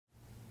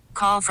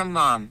Call from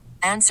mom.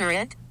 Answer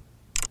it.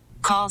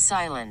 Call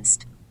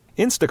silenced.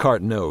 Instacart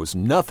knows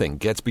nothing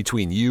gets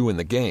between you and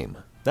the game.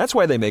 That's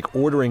why they make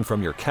ordering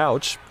from your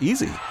couch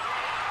easy.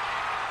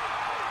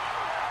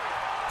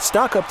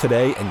 Stock up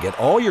today and get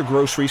all your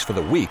groceries for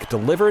the week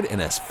delivered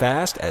in as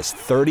fast as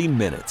 30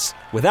 minutes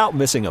without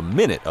missing a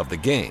minute of the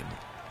game.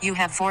 You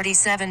have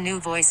 47 new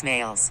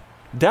voicemails.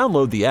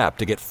 Download the app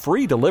to get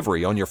free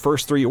delivery on your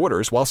first 3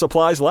 orders while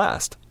supplies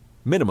last.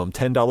 Minimum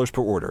 $10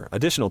 per order.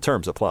 Additional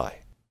terms apply.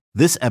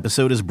 This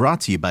episode is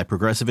brought to you by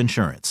Progressive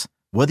Insurance.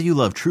 Whether you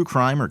love true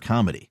crime or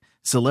comedy,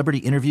 celebrity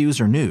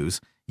interviews or news,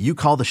 you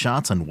call the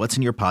shots on what's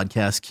in your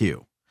podcast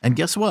queue. And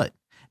guess what?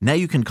 Now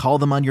you can call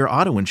them on your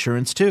auto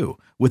insurance too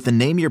with the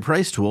Name Your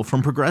Price tool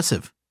from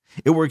Progressive.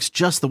 It works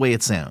just the way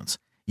it sounds.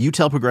 You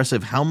tell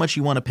Progressive how much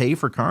you want to pay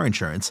for car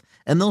insurance,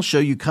 and they'll show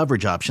you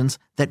coverage options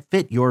that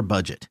fit your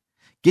budget.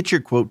 Get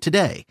your quote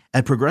today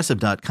at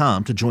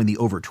Progressive.com to join the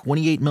over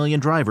 28 million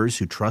drivers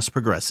who trust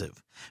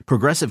Progressive.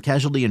 Progressive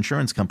Casualty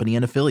Insurance Company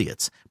and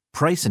Affiliates.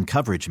 Price and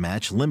coverage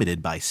match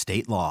limited by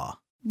state law.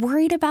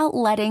 Worried about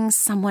letting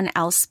someone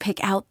else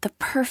pick out the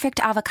perfect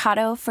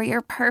avocado for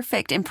your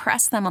perfect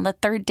impress them on the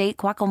third date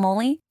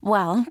guacamole?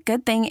 Well,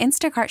 good thing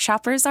Instacart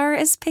shoppers are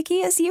as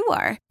picky as you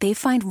are. They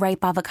find ripe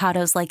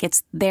avocados like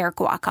it's their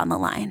guac on the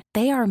line.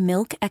 They are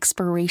milk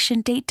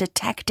expiration date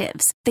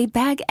detectives. They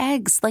bag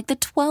eggs like the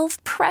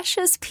 12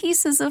 precious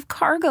pieces of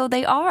cargo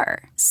they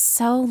are.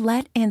 So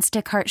let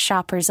Instacart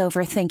shoppers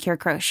overthink your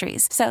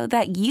groceries so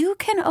that you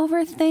can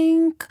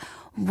overthink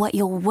what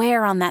you'll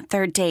wear on that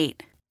third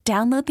date.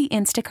 Download the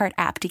Instacart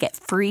app to get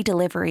free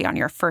delivery on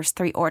your first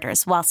 3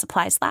 orders while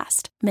supplies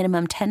last.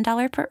 Minimum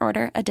 $10 per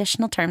order.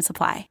 Additional terms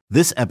apply.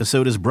 This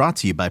episode is brought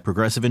to you by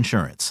Progressive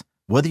Insurance.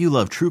 Whether you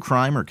love true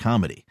crime or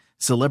comedy,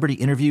 celebrity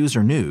interviews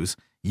or news,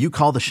 you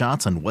call the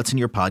shots on what's in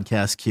your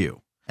podcast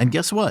queue. And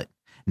guess what?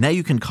 Now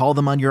you can call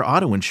them on your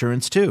auto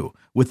insurance too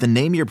with the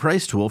Name Your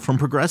Price tool from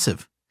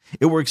Progressive.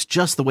 It works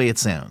just the way it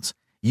sounds.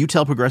 You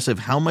tell Progressive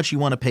how much you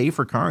want to pay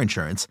for car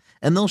insurance,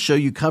 and they'll show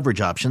you coverage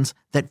options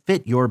that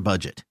fit your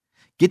budget.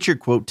 Get your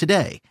quote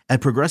today at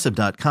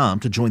Progressive.com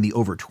to join the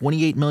over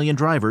 28 million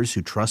drivers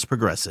who trust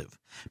Progressive.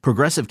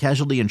 Progressive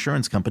Casualty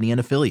Insurance Company and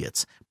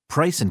Affiliates.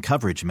 Price and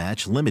coverage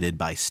match limited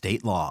by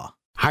state law.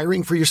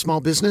 Hiring for your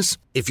small business?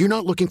 If you're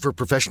not looking for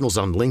professionals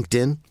on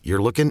LinkedIn,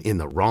 you're looking in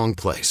the wrong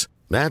place.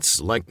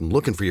 That's like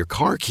looking for your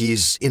car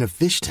keys in a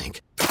fish tank.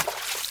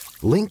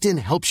 LinkedIn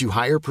helps you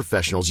hire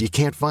professionals you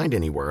can't find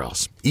anywhere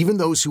else, even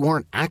those who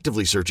aren't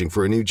actively searching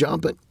for a new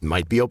job but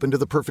might be open to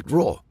the perfect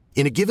role.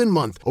 In a given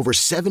month, over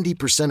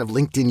 70% of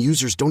LinkedIn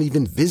users don't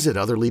even visit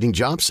other leading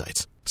job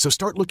sites. So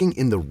start looking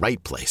in the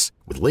right place.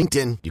 With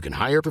LinkedIn, you can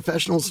hire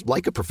professionals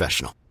like a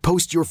professional.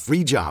 Post your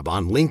free job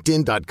on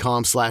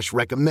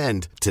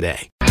linkedin.com/recommend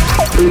today.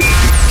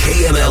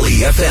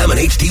 KMLE FM and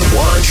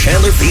HD1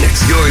 Chandler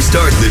Phoenix. Your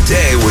start the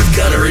day with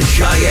Gunner and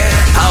Cheyenne.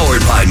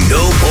 Powered by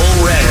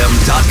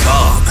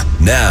NobleRam.com.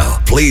 Now,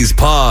 please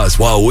pause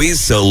while we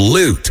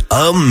salute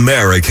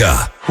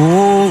America.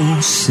 Oh,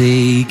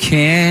 say,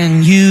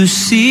 can you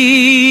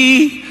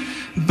see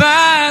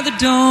by the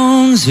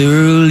dawn's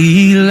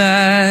early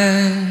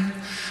light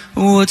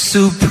what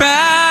so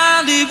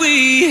proudly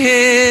we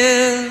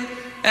hailed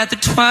at the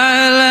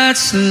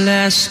twilight's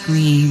last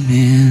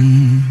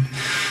gleaming,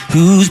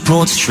 whose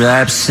broad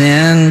stripes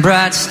and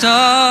bright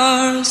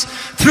stars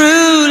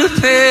through the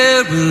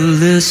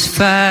perilous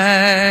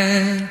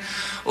fight?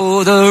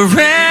 Oh, the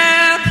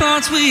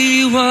ramparts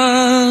we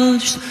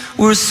watched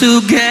were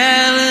so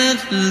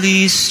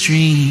gallantly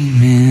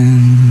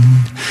streaming,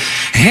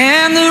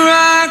 and the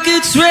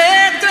rockets'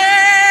 red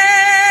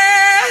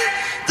glare,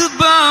 the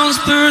bombs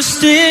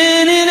bursting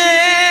in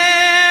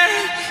air,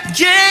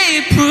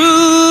 gave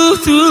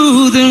proof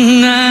through the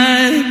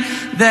night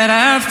that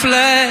our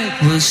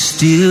flag was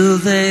still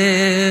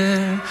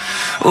there.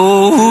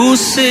 Oh,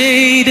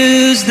 say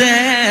does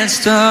that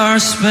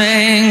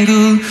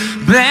star-spangled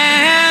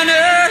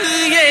banner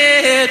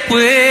yet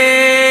wave?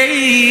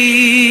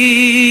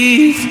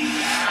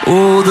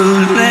 Oh, the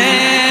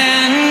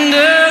land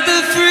of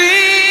the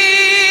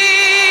free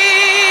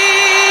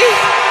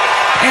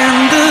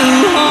and the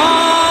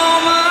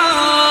home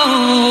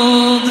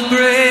of the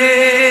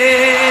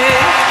brave.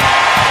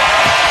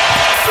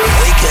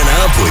 Waking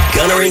up with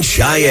Gunner and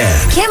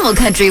Cheyenne. Camel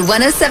Country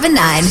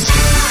 107.9.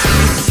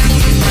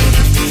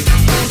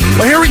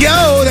 Well, here we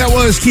go. That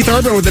was Keith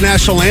Urban with the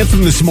national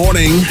anthem this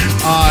morning.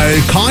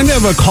 Kind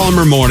of a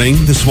calmer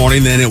morning this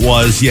morning than it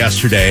was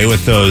yesterday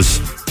with those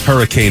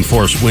hurricane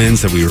force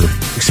winds that we were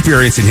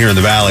experiencing here in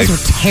the valley.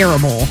 Those are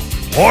terrible.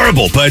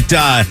 Horrible. But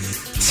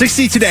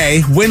 60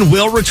 today. Wind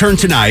will return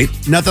tonight.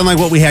 Nothing like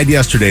what we had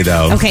yesterday,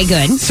 though. Okay,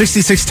 good.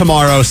 66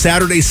 tomorrow,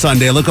 Saturday,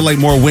 Sunday. Looking like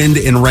more wind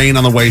and rain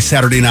on the way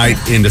Saturday night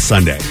into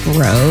Sunday.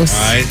 Gross.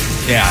 All right?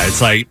 Yeah,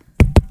 it's like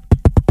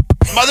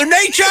Mother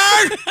Nature!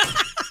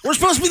 We're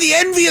supposed to be the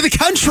envy of the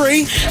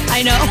country.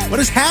 I know.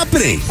 What is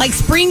happening? Like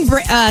spring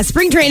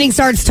training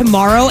starts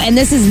tomorrow, and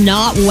this is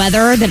not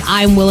weather that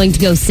I'm willing to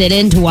go sit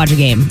in to watch a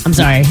game. I'm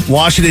sorry.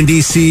 Washington,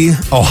 D.C.,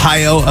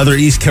 Ohio, other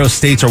East Coast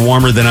states are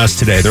warmer than us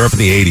today. They're up in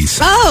the 80s.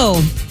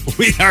 Oh,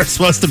 We are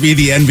supposed to be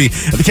the envy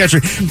of the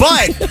country.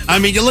 But, I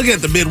mean, you're looking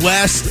at the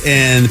Midwest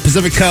and the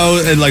Pacific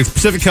Coast, and like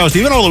Pacific Coast,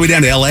 even all the way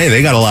down to LA,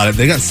 they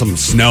got some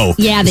snow.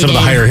 Yeah, they some did.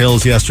 of the higher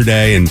hills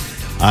yesterday. And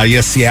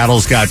yes,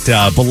 Seattle's got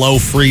below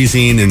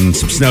freezing and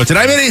some snow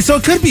today. I mean, so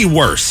it could be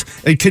worse.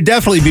 It could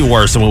definitely be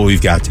worse than what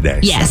we've got today.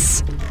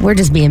 Yes. We're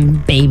just being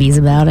babies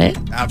about it.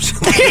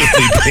 Absolutely,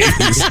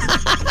 babies.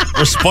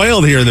 We're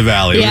spoiled here in the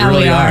Valley. Yeah, we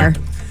really are.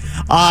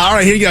 All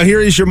right, here you go. Here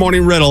is your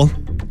morning riddle.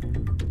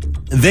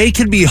 They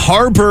can be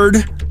harbored,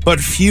 but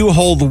few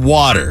hold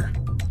water.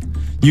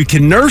 You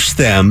can nurse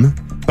them,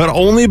 but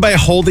only by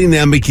holding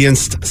them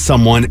against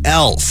someone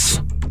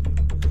else.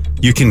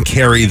 You can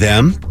carry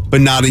them,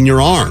 but not in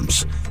your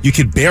arms. You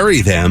could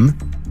bury them,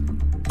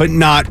 but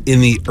not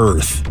in the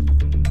earth.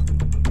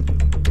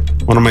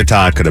 What am I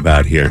talking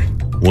about here?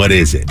 What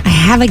is it? I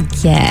have a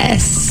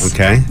guess.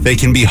 Okay. They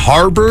can be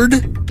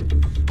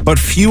harbored, but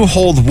few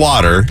hold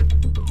water.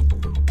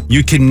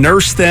 You can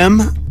nurse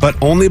them, but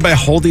only by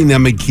holding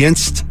them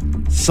against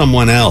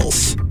someone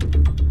else.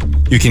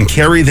 You can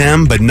carry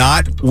them, but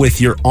not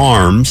with your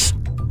arms.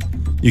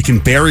 You can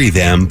bury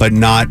them, but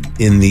not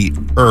in the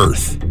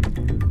earth.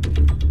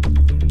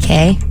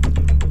 Okay.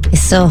 I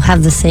still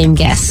have the same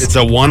guess. It's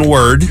a one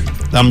word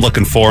I'm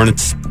looking for, and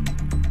it's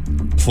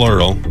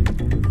plural.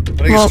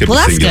 But I guess it could be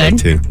that's singular, good.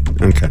 too.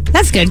 Okay.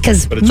 That's good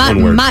because But it's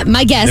one word.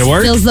 my guess It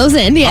worked? fills those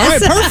in.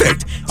 Yes. All right,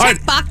 perfect. All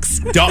right. Box.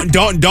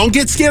 Don't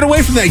get scared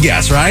away from that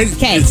guess, right?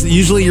 Okay. It's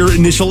usually your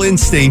initial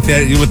instinct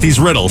that with these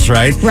riddles,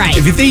 right? Right.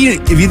 If you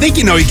think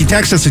you know, you can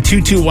text us at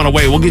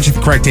 22108. We'll get you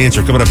the correct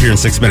answer coming up here in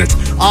 6 minutes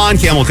on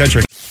Camel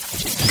Country.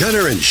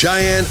 Gunner and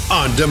Cheyenne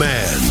on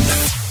demand.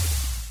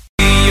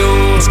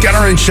 It's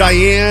Gunner and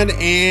Cheyenne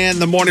and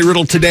the morning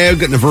riddle today. We're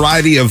getting a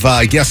variety of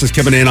guesses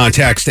coming in on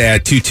text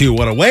at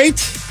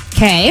 22108.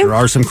 Okay. There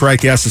are some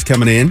correct guesses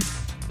coming in.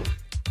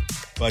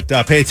 But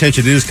pay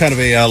attention. It is kind of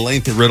a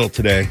lengthy riddle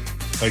today,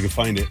 if I can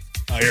find it.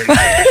 Oh, here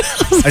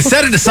it is. I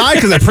set it aside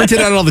because I printed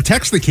out all the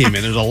text that came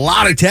in. There's a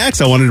lot of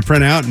text I wanted to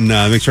print out and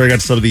make sure I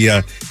got some of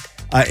the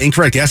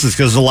incorrect guesses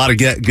because there's a lot of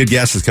good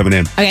guesses coming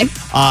in. Okay.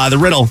 The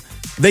riddle.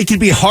 They can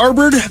be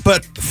harbored,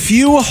 but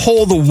few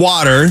hold the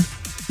water.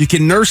 You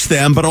can nurse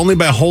them, but only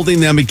by holding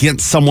them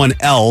against someone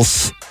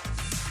else.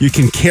 You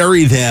can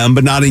carry them,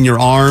 but not in your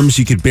arms.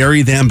 You could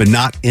bury them, but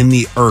not in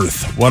the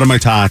earth. What am I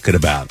talking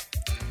about?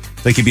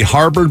 They can be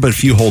harbored, but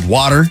few hold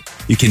water.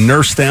 You can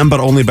nurse them, but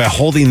only by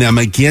holding them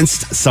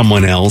against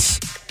someone else.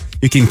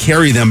 You can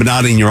carry them, but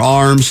not in your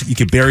arms. You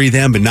can bury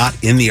them, but not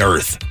in the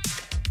earth.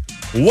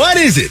 What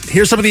is it?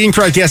 Here's some of the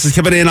incorrect guesses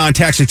coming in on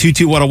text at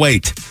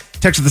 22108.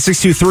 Text at the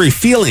 623,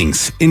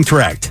 feelings,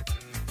 incorrect.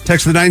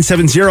 Text at the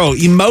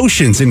 970,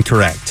 emotions,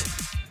 incorrect.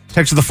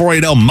 Text at the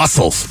 480,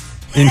 muscles,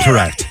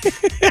 incorrect.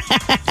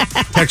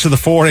 Text at the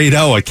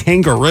 480, a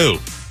kangaroo.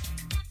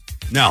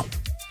 No.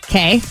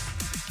 Okay.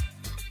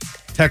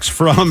 Text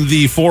from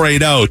the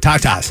 480,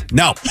 tatas.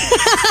 No.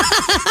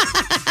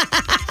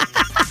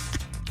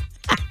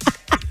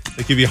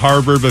 They can be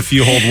harbored, but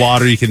few hold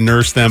water. You can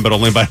nurse them, but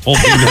only by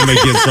holding them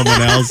against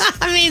someone else.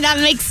 I mean, that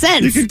makes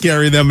sense. You can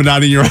carry them, but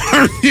not in your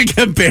arms. You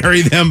can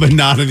bury them, but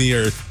not in the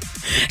earth.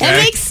 Okay?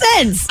 It makes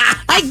sense.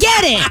 I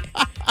get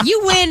it.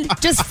 You win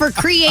just for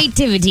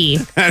creativity.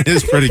 That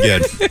is pretty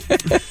good.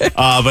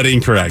 But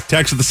incorrect.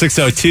 Text at the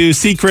 602,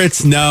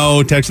 secrets,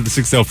 no. Text at the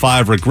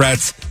 605,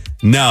 regrets,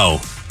 no.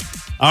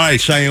 All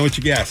right, Cheyenne, what's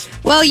your guess?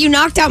 Well, you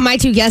knocked out my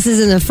two guesses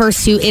in the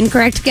first two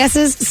incorrect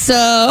guesses.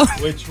 So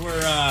Which were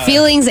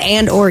feelings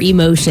and or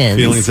emotions.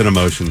 feelings and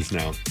emotions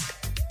now.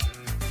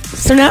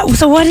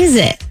 So what is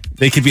it?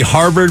 They can be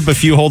harbored, but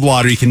few hold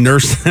water. You can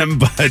nurse them,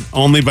 but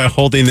only by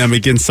holding them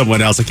against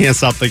someone else. I can't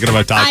stop thinking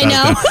about tatas. I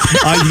know.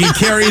 You can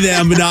carry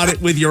them, but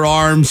not with your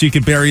arms. You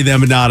can bury them,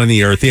 but not in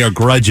the earth. They are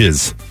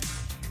grudges.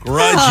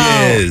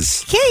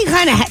 Grudges. Can't you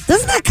kind of,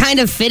 doesn't that kind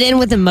of fit in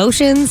with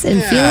emotions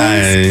and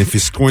feelings? If you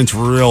squint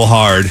real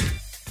hard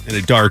in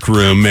a dark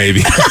room,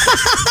 maybe.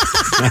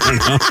 I don't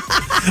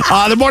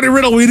know. The morning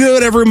riddle, we do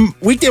it every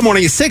weekday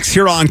morning at 6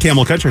 here on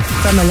Camel Country.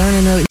 From a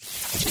learning note.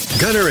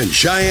 Gunner and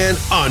Cheyenne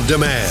on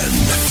demand.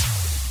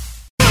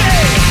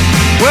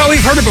 Well,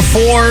 we've heard it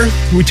before.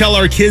 We tell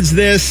our kids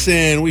this,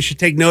 and we should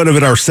take note of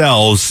it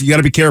ourselves. You got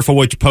to be careful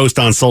what you post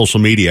on social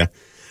media.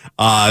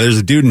 There's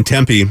a dude in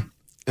Tempe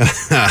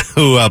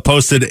who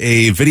posted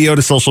a video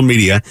to social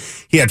media.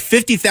 He had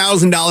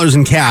 $50,000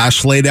 in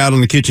cash laid out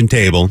on the kitchen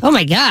table. Oh,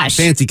 my gosh.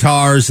 Fancy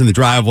cars in the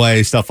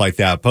driveway, stuff like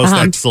that. Post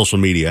that to social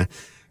media.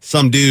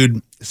 Some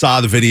dude saw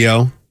the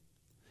video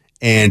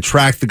and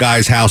tracked the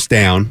guy's house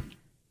down.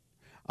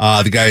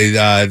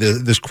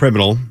 This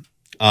criminal,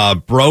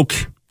 broke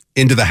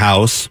into the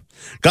house,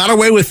 got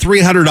away with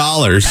 $300.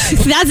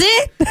 That's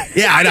it?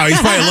 Yeah, I know. He's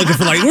probably looking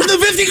for where's the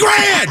 50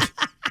 grand?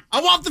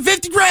 I want the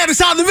 50 grand.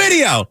 It's on the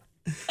video.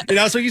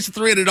 So he gets the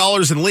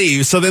 $300 and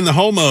leaves. So then the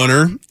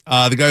homeowner,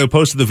 the guy who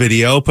posted the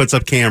video, puts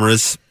up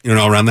cameras,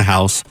 around the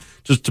house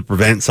just to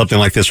prevent something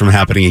like this from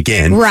happening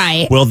again.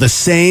 Right. Well, the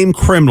same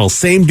criminal,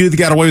 same dude that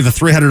got away with the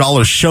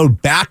 $300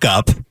 showed back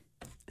up.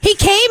 He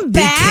came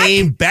back? He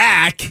came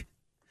back.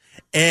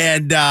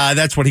 And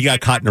that's when he got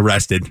caught and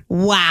arrested.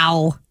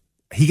 Wow.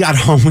 he got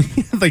home,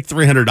 he had like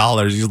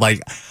 $300. He's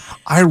like,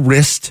 I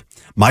risked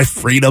my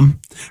freedom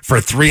for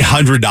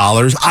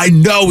 $300. I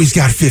know he's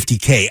got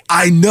 $50K.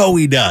 I know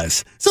he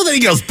does. So then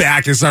he goes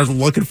back and starts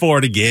looking for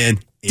it again.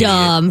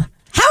 Dumb.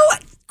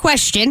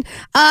 Question.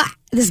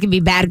 This could be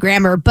bad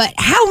grammar, but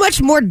how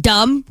much more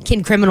dumb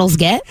can criminals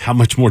get? How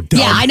much more dumb?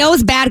 Yeah, I know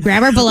it's bad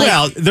grammar, but like...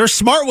 Well, there's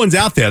smart ones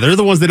out there. They're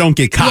the ones that don't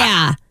get caught.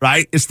 Yeah.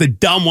 Right? It's the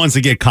dumb ones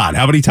that get caught.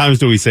 How many times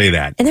do we say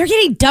that? And they're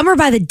getting dumber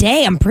by the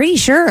day, I'm pretty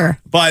sure.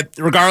 But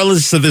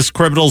regardless of this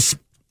criminal's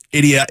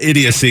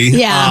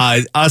idiocy,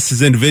 us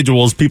as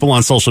individuals, people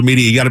on social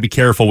media, you got to be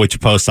careful what you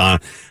post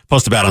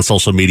about on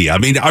social media. I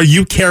mean, are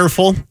you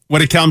careful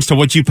when it comes to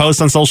what you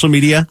post on social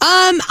media?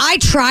 I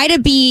try to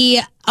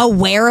be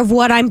aware of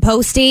what I'm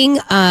posting.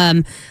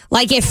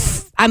 Like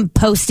if I'm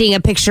posting a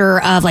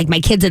picture of like my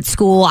kids at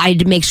school, I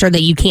make sure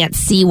that you can't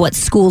see what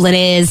school it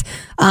is.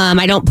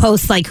 I don't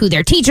post like who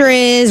their teacher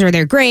is or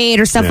their grade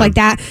or stuff like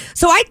that.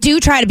 So I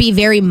do try to be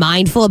very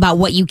mindful about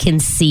what you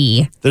can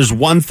see. There's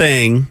one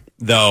thing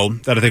though,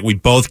 that I think we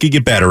both could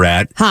get better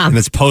at, and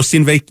it's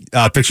posting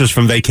pictures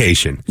from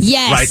vacation.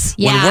 Yes. Right?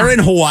 Yeah. When we're in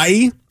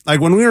Hawaii, like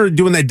when we were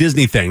doing that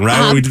Disney thing, right?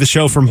 When we did the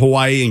show from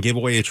Hawaii and gave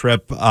away a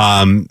trip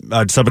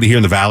to somebody here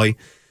in the Valley,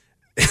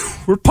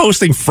 we're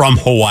posting from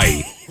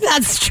Hawaii.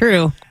 That's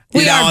true.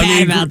 We are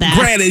bad about that.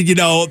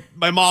 Granted,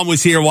 my mom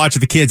was here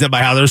watching the kids at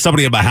my house. There was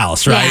somebody at my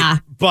house, right? Yeah.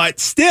 But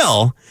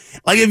still,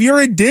 like if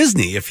you're at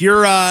Disney, if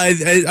you're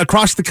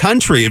across the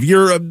country, if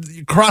you're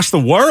across the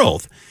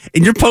world,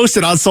 and you're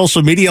posted on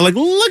social media, like,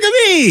 look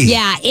at me.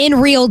 Yeah,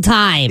 in real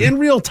time. In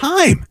real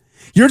time.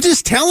 You're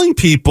just telling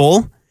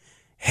people,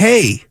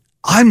 hey,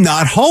 I'm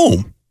not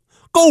home.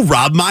 Go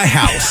rob my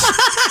house.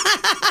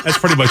 That's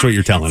pretty much what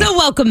you're telling them. So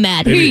welcome,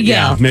 Matt. Here you go.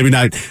 Yeah, maybe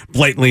not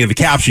blatantly in the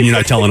caption, you're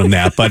not telling them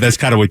that, but that's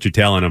kind of what you're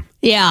telling them.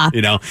 Yeah.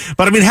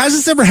 But I mean, has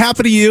this ever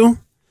happened to you?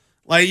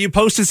 Like you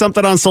posted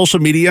something on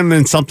social media and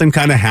then something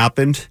kind of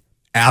happened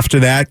after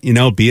that,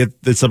 be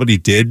it that somebody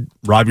did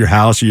rob your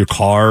house or your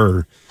car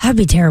or... That'd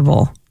be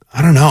terrible.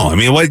 I don't know. I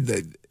mean,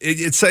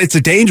 it's a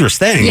dangerous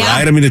thing,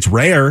 right? I mean, it's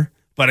rare,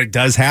 but it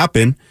does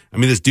happen. I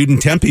mean, this dude in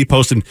Tempe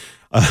posted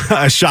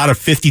a shot of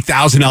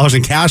 $50,000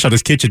 in cash on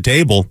his kitchen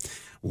table.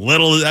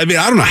 I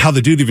don't know how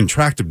the dude even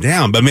tracked him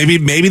down, but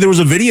maybe there was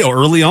a video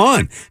early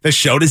on that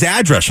showed his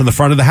address from the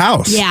front of the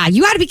house. Yeah,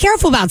 you got to be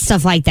careful about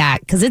stuff like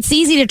that because it's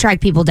easy to track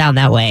people down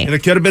that way. And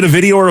it could have been a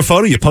video or a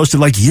photo you posted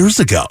like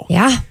years ago.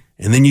 Yeah.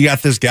 And then you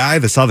got this guy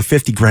that saw the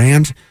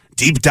 $50,000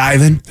 deep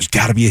diving. There's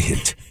got to be a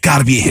hint.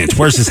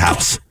 Where's his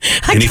house?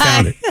 And he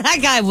found it. That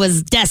guy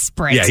was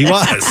desperate. Yeah, he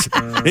was.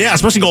 Yeah,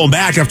 especially going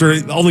back after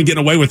only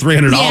getting away with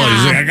 $300. Yeah.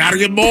 He's like, I got to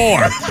get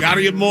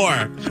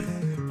more.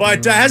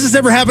 But has this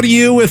ever happened to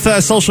you with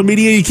social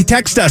media? You can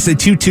text us at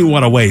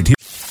 22108.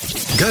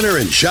 Gunner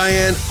and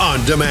Cheyenne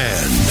on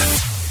demand.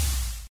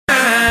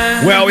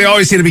 Well, we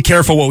always need to be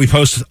careful what we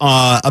post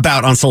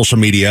about on social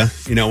media.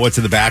 What's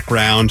in the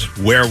background,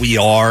 where we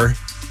are.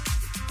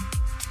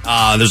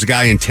 There's a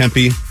guy in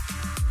Tempe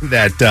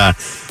that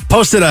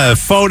posted a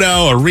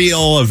photo, a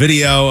reel, a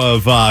video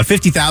of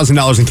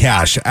 $50,000 in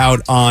cash out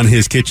on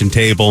his kitchen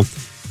table.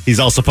 He's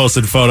also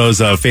posted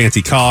photos of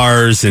fancy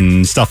cars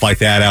and stuff like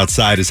that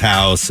outside his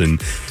house.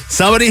 And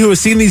somebody who has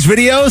seen these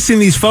videos, seen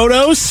these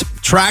photos,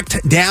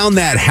 tracked down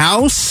that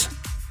house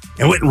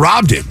and went and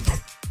robbed him.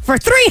 For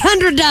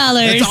 $300.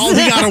 That's all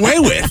he got away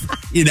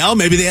with.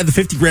 Maybe they had the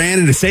 $50,000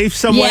 in a safe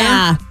somewhere.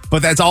 Yeah.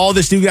 But that's all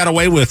this dude got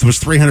away with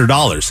was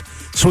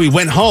 $300. So he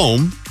went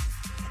home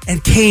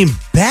and came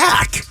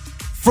back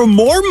for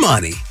more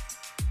money.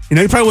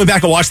 He probably went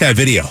back and watched that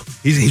video.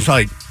 He's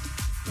probably,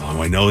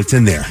 I know it's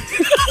in there.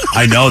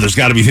 I know there's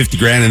got to be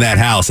 $50,000 in that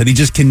house. And he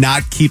just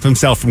cannot keep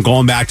himself from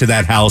going back to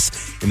that house.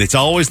 And it's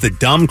always the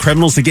dumb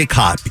criminals that get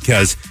caught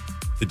because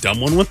the dumb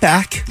one went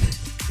back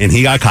and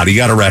he got caught. He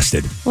got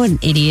arrested. What an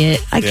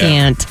idiot. I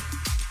can't.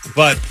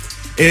 But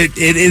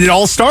it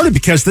all started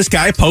because this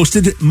guy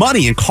posted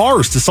money and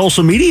cars to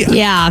social media.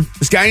 Yeah.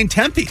 This guy in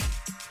Tempe.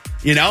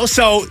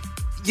 So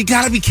you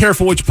got to be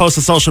careful what you post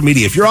on social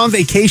media. If you're on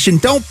vacation,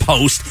 don't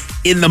post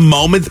in the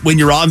moment when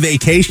you're on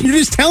vacation. You're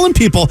just telling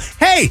people,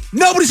 hey,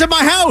 nobody's at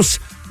my house.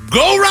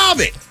 Go rob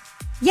it.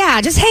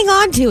 Yeah, just hang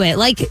on to it.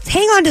 Like,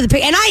 hang on to the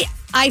picture. And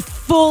I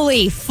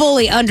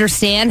fully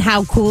understand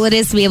how cool it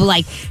is to be able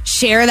to,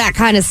 share that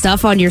kind of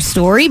stuff on your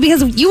story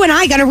because you and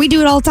I, Gunner, we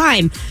do it all the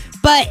time.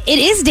 But it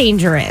is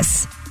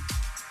dangerous.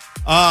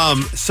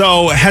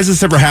 So has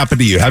this ever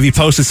happened to you? Have you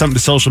posted something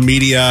to social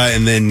media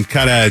and then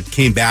kind of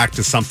came back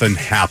to something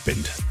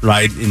happened,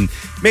 right? And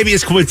maybe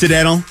it's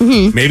coincidental.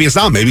 Mm-hmm. Maybe it's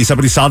not. Maybe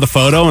somebody saw the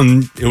photo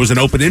and it was an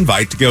open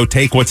invite to go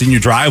take what's in your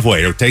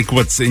driveway or take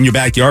what's in your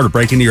backyard or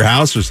break into your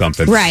house or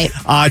something. Right.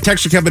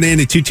 Text are coming in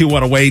at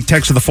 22108.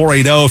 Text to the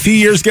 480. A few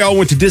years ago, I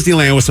went to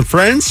Disneyland with some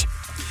friends.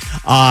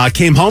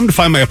 Came home to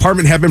find my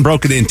apartment had been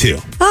broken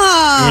into.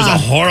 Oh. It was a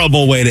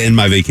horrible way to end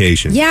my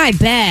vacation. Yeah, I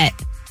bet.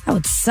 That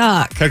would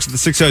suck. Text to the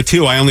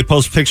 602. I only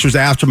post pictures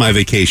after my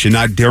vacation,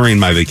 not during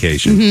my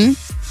vacation. Mm-hmm.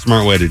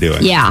 Smart way to do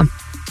it. Yeah.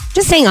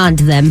 Just hang on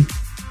to them.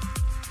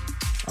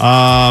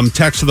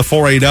 Text to the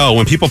 480.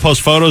 When people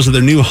post photos of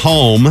their new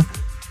home,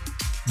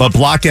 but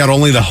block out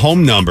only the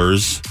home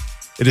numbers.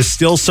 It is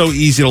still so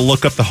easy to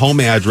look up the home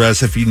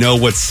address if you know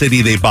what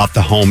city they bought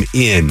the home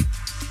in. Is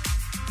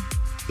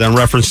that in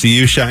reference to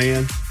you,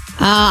 Cheyenne?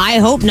 I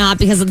hope not,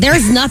 because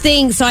there's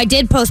nothing. So I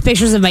did post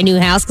pictures of my new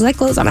house because I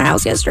closed on a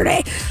house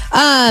yesterday.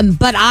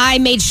 But I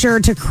made sure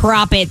to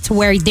crop it to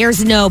where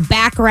there's no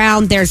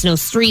background, there's no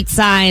street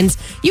signs.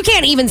 You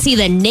can't even see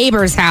the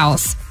neighbor's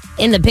house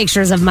in the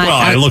pictures of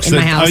my, it looks in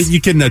my house.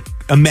 You can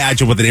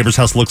imagine what the neighbor's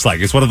house looks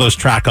like. It's one of those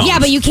track homes. Yeah,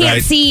 but you can't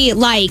right? see,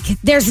 like,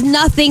 there's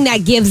nothing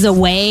that gives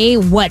away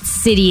what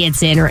city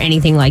it's in or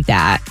anything like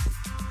that.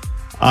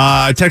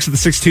 I texted the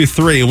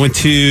 623. Went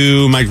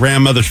to my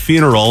grandmother's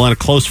funeral, and a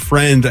close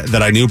friend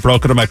that I knew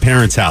broke into my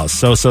parents' house.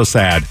 So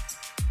sad.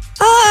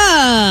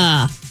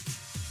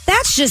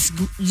 That's just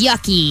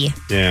yucky.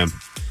 Yeah.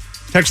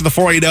 Texted the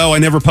 480. I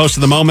never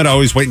posted the moment. I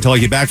always wait until I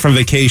get back from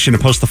vacation to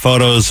post the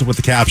photos with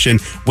the caption,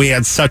 "We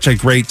had such a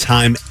great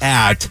time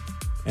at,"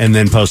 and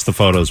then post the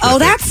photos with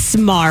that's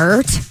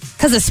smart.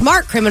 Because a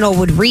smart criminal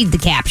would read the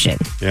caption.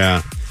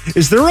 Yeah.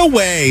 Is there a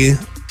way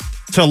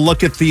to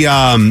look at the,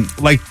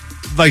 like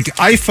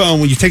iPhone,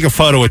 when you take a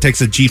photo, it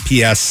takes a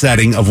GPS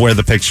setting of where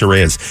the picture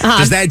is.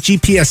 Does that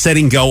GPS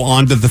setting go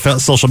onto the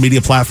social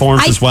media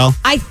platforms as well?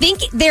 I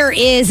think there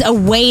is a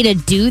way to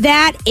do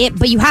that,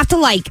 but you have to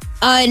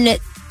uncheck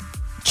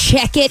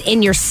it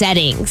in your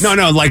settings. No,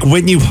 like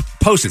when you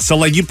post it. So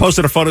like you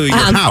posted a photo of your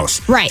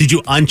house. Right. Did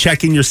you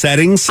uncheck in your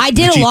settings? I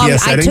did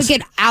I took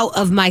it out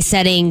of my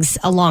settings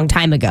a long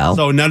time ago.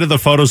 So none of the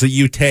photos that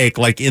you take,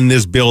 like in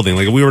this building,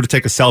 like if we were to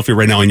take a selfie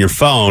right now on your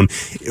phone,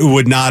 it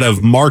would not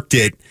have marked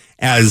it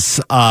as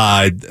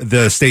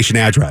the station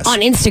address. On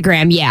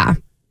Instagram, yeah.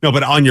 No,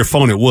 but on your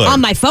phone it would. On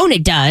my phone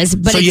it does,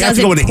 but so it you does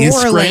have to it go to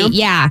poorly. Instagram?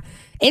 Yeah.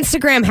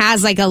 Instagram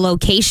has like a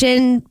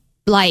location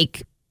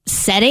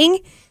setting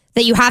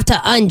that you have to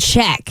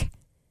uncheck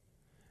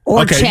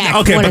or check.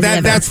 Okay, but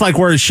that's like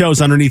where it shows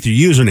underneath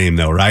your username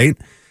though, right?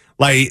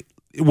 Like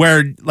where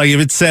if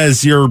it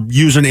says your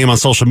username on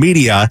social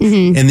media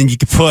and then you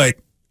could put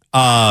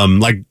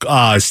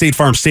State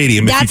Farm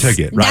Stadium if you took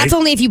it, right? That's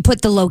only if you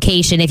put the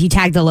location, if you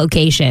tag the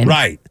location.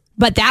 Right.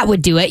 But that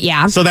would do it,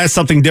 yeah. So that's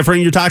something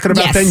different you're talking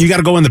about then? You got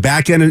to go in the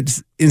back end of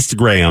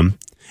Instagram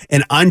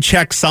and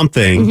uncheck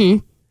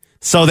something.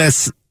 So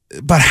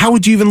but how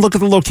would you even look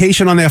at the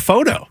location on that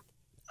photo?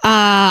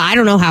 I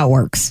don't know how it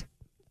works.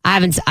 I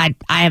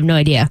have no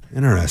idea.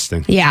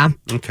 Interesting. Yeah.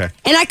 Okay.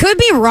 And I could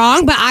be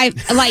wrong, but I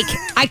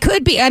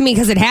could be,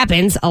 because it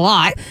happens a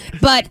lot.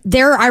 But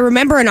I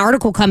remember an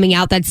article coming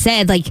out that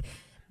said,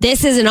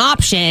 this is an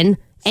option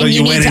and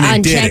you need to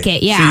uncheck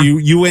it. Yeah. So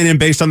you went in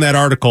based on that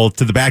article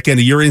to the back end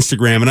of your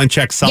Instagram and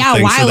unchecked something. Yeah,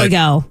 a while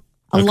ago.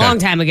 A long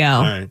time ago.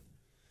 All right.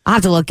 I'll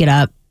have to look it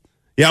up.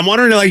 Yeah, I'm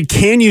wondering,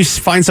 can you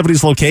find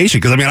somebody's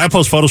location? Because, I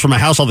post photos from my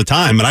house all the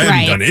time, and I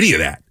haven't done any of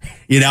that.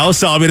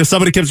 So, if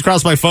somebody comes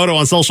across my photo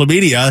on social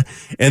media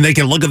and they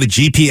can look at the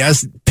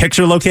GPS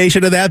picture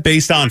location of that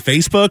based on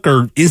Facebook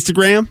or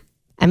Instagram.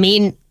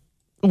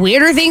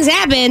 Weirder things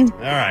happen. All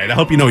right, I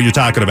hope you know what you're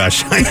talking about,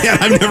 Cheyenne.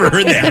 I've never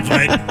heard that.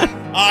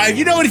 But if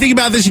you know anything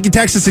about this, you can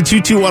text us at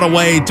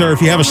 22108, or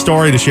if you have a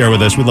story to share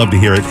with us, we'd love to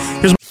hear it.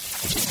 Here's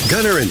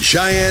Gunner and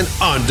Cheyenne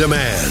on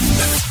demand.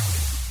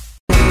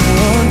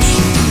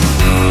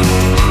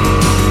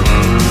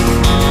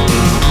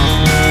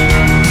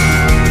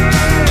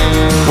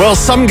 Well,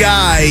 some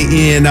guy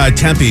in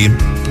Tempe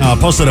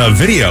posted a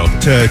video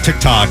to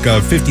TikTok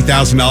of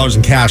 $50,000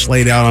 in cash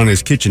laid out on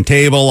his kitchen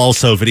table.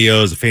 Also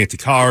videos of fancy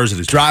cars at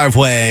his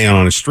driveway and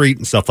on his street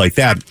and stuff like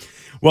that.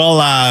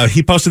 Well,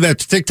 he posted that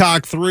to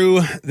TikTok.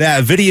 Through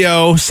that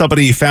video,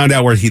 somebody found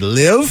out where he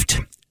lived,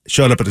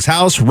 showed up at his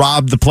house,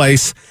 robbed the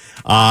place.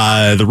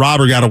 The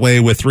robber got away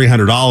with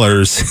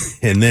 $300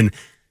 and then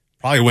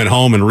probably went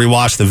home and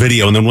rewatched the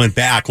video and then went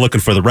back looking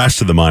for the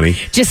rest of the money.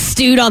 Just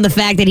stewed on the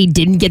fact that he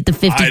didn't get the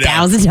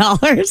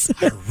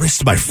 $50,000. I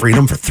risked my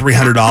freedom for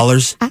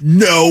 $300.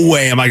 No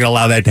way am I going to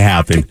allow that to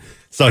happen.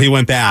 So he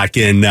went back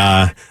and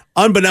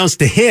unbeknownst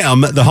to him,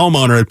 the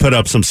homeowner had put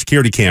up some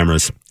security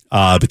cameras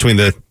between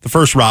the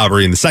first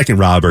robbery and the second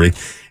robbery.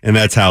 And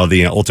that's how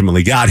they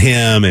ultimately got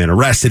him and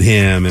arrested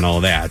him and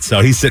all that. So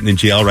he's sitting in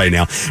jail right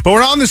now. But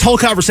we're on this whole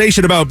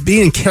conversation about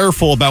being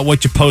careful about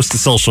what you post to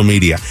social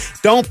media.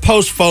 Don't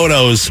post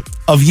photos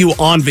of you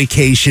on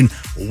vacation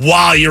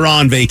while you're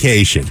on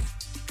vacation.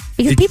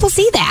 Because people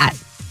see that.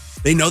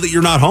 They know that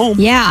you're not home.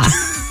 Yeah.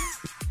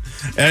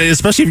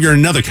 Especially if you're in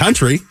another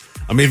country.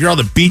 If you're on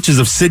the beaches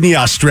of Sydney,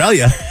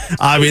 Australia,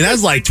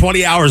 that's like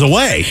 20 hours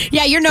away.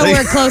 Yeah, you're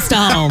nowhere close to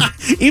home.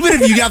 Even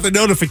if you got the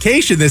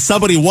notification that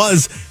somebody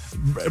was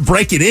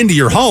breaking into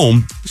your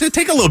home, it's going to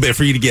take a little bit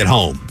for you to get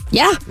home.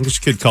 Yeah.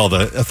 Which could call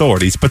the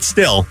authorities, but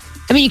still.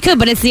 You could,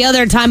 but it's the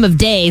other time of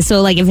day.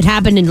 So, if it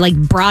happened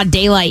in, broad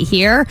daylight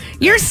here,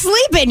 you're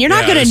sleeping. You're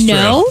not going to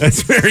know. True.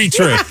 That's very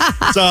true.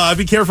 So,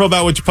 be careful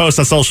about what you post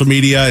on social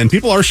media. And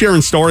people are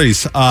sharing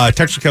stories.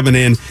 Texts are coming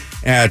in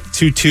at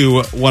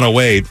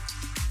 22108.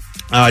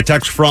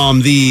 Text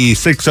from the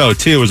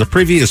 602 as a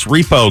previous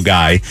repo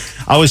guy.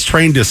 I was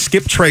trained to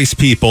skip trace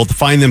people to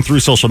find them through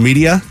social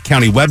media,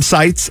 county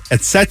websites,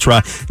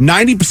 etc.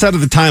 90%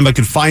 of the time I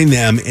could find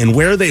them and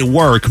where they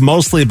work,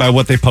 mostly by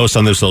what they post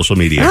on their social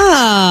media.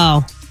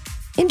 Oh,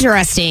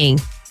 interesting.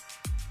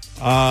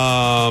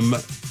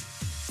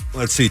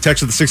 Let's see.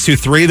 Text of the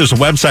 623. There's a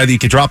website that you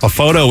can drop a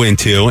photo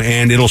into,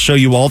 and it'll show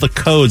you all the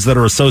codes that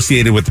are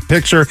associated with the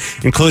picture,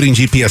 including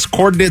GPS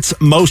coordinates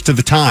most of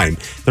the time.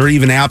 There are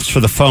even apps for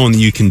the phone that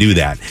you can do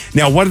that.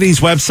 Now, one of these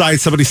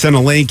websites, somebody sent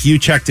a link. You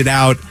checked it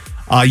out.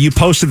 You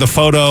posted the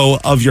photo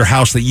of your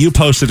house that you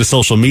posted to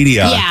social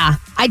media. Yeah,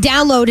 I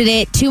downloaded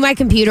it to my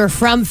computer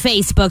from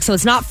Facebook, so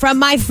it's not from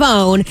my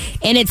phone,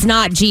 and it's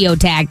not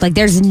geotagged. Like,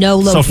 there's no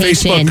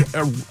location.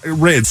 So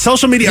Facebook,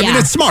 social media, I mean,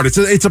 it's smart.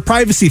 It's a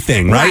privacy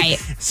thing, right?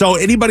 So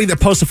anybody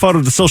that posts a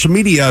photo to social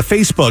media,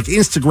 Facebook,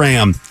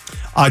 Instagram,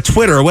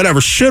 Twitter, or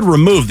whatever, should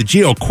remove the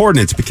geo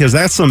coordinates because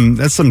that's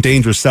some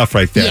dangerous stuff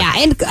right there. Yeah,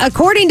 and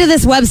according to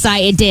this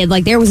website, it did.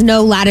 Like, there was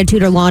no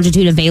latitude or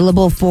longitude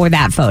available for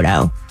that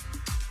photo.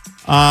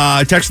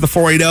 Text the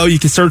 480. You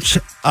can search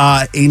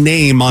a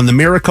name on the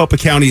Maricopa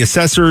County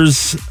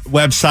Assessor's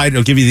website.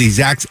 It'll give you the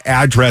exact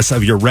address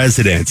of your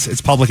residence.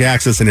 It's public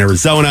access in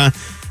Arizona.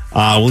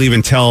 We'll even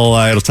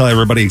it'll tell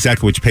everybody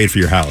exactly what you paid for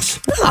your house.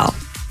 Oh.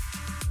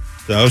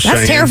 So, that's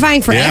Cheyenne,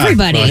 terrifying for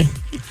everybody.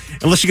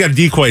 Unless you got a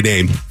decoy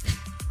name.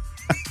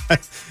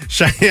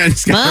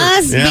 Cheyenne's got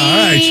Must be all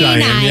right, Cheyenne.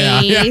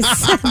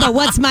 nice. Yeah. But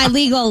what's my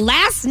legal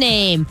last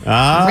name?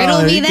 Riddle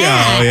there me you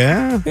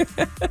that. go,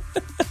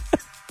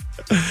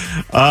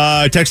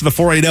 yeah. Text the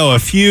 480. A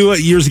few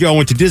years ago, I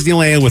went to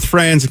Disneyland with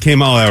friends. It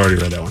came out. I already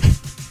read that one.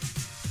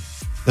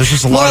 There's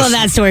just a lot Moral of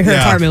that story, her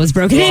apartment was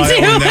broken into.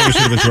 That one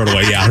should have been thrown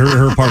away. Yeah,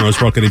 her apartment was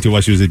broken into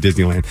while she was at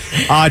Disneyland.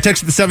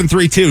 Text the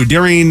 732.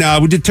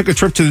 We took a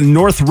trip to the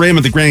North Rim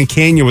of the Grand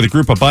Canyon with a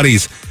group of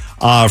buddies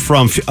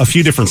from a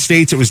few different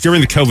states. It was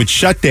during the COVID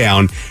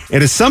shutdown.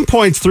 And at some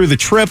points through the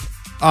trip,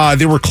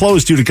 they were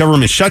closed due to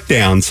government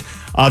shutdowns.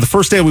 The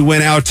first day we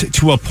went out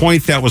to a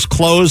point that was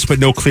closed but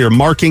no clear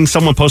marking.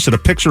 Someone posted a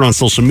picture on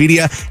social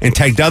media and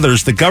tagged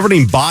others. The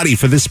governing body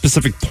for this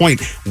specific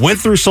point went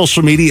through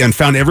social media and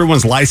found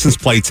everyone's license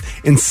plates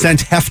and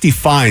sent hefty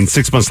fines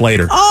 6 months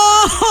later.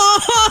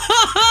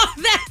 Oh,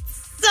 that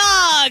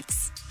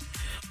sucks.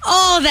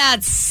 Oh,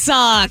 that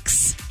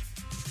sucks.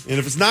 And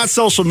if it's not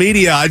social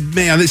media,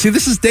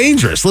 this is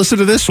dangerous. Listen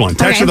to this one.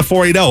 Text to the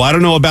 480. I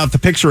don't know about the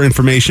picture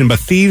information, but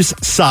thieves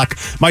suck.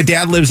 My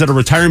dad lives at a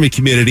retirement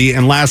community,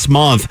 and last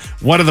month,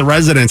 one of the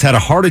residents had a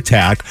heart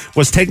attack,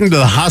 was taken to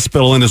the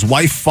hospital, and his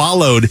wife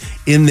followed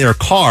in their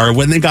car.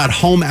 When they got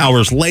home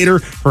hours later,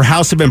 her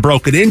house had been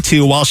broken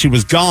into while she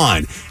was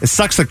gone. It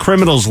sucks that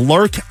criminals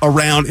lurk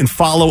around and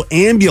follow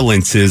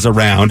ambulances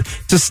around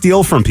to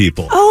steal from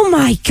people. Oh,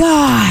 my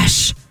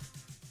gosh.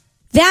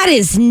 That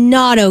is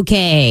not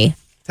okay.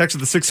 Text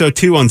the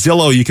 602 on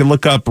Zillow. You can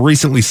look up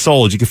recently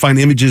sold. You can find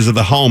images of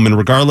the home, and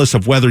regardless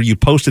of whether you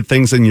posted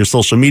things in your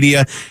social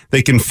media,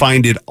 they can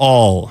find it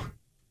all.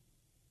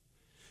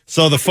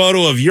 So the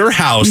photo of your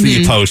house that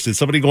you posted,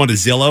 somebody go into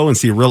Zillow and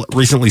see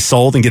recently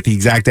sold and get the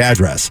exact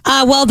address.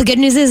 Well, the good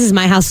news is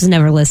my house was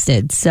never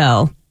listed,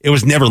 so. It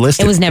was never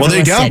listed? It was never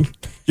listed. There you go.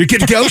 You're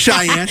good to go,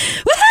 Cheyenne.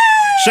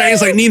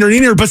 Cheyenne's like,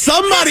 neener. But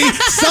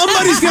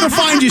somebody's going to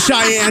find you,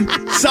 Cheyenne.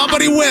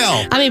 Somebody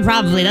will. I mean,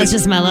 probably. That's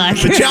just my luck.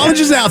 The challenge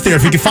is out there.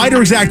 If you can find her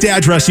exact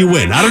address, you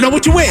win. I don't know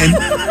what you win,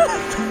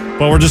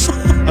 but we're just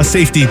a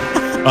safety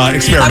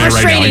experiment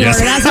right now, I guess.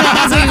 That's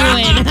what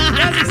you win.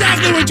 That's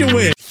exactly what you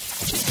win.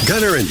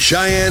 Gunner and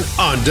Cheyenne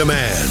on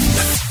demand.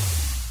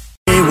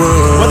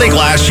 Well, I think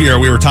last year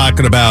we were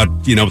talking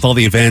about, with all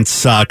the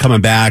events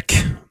coming back,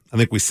 I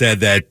think we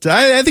said that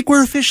I think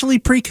we're officially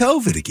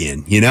pre-COVID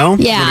again, Yeah. when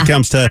it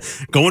comes to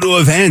going to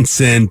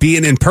events and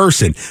being in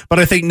person. But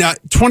I think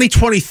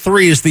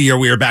 2023 is the year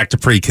we are back to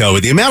pre-COVID.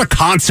 The amount of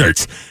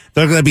concerts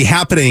that are going to be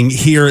happening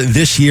here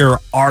this year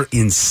are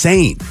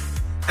insane.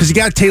 Because you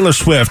got Taylor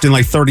Swift in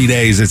like 30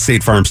 days at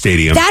State Farm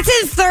Stadium. That's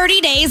in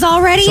 30 days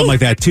already? Something like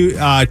that.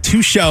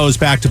 Two shows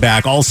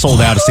back-to-back, all sold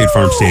out at State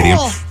Farm Stadium.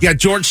 You got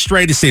George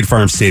Strait at State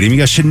Farm Stadium. You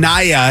got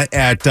Shania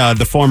at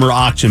the former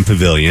Auction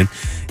Pavilion.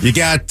 You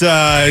got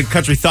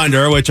Country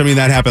Thunder, which,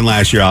 that happened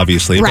last year,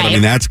 obviously. Right.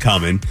 But, that's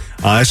coming.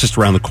 That's just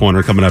around the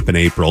corner, coming up in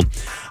April.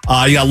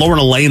 You got Lauren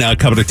Elena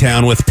coming to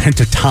town with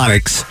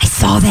Pentatonics. I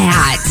saw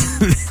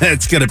that.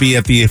 That's going to be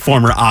at the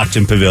former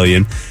Auction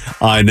Pavilion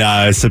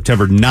on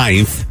September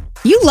 9th.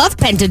 You love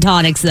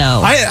Pentatonics,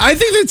 though. I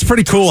think it's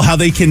pretty cool how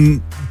they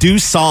can do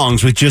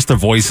songs with just their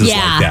voices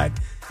like that.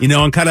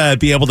 And kind of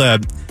be able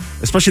to,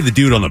 especially the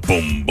dude on the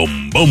boom,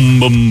 boom, boom,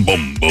 boom,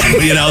 boom, boom,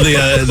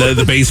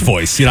 the bass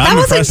voice. That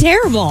wasn't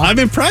terrible. I'm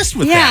impressed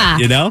with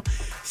that,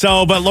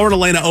 So, but Lauren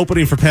Elena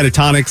opening for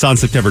Pentatonics on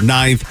September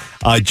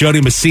 9th.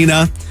 Jody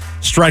Messina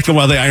striking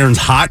while the iron's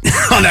hot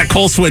on that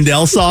Cole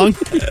Swindell song.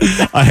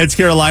 Heads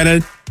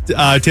Carolina.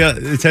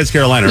 It's Heads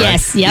Carolina, right?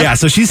 Yes, yep. Yeah,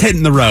 so she's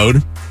hitting the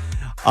road.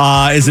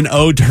 Is an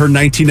ode to her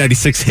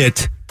 1996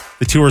 hit.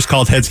 The tour is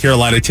called Heads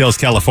Carolina, Tails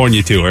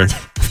California Tour.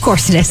 Of Of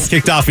course it is.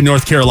 Kicked off in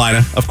North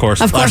Carolina, of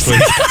course. Last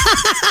week.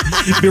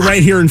 Be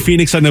right here in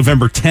Phoenix on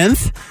November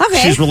 10th.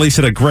 Okay. She's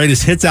releasing a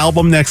greatest hits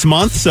album next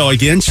month. So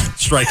again,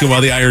 striking while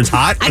the iron's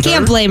hot. I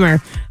can't blame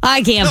her.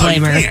 I can't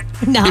blame her.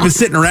 Can't. No. You've been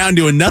sitting around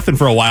doing nothing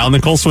for a while, and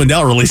then Cole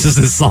Swindell releases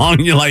this song,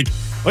 and you're like,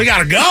 we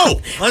gotta go.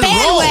 Let's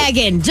roll.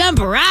 Bandwagon. Jump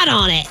right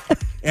on it.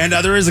 And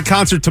there is a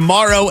concert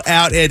tomorrow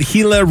out at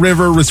Gila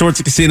River Resorts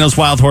and Casinos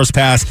Wild Horse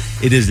Pass.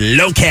 It is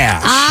Low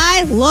Cash.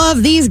 I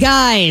love these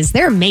guys.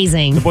 They're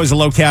amazing. The boys at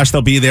Low Cash,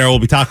 they'll be there. We'll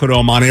be talking to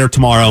them on air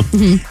tomorrow.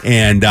 Mm-hmm.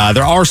 And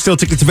there are still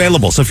tickets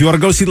available. So if you want to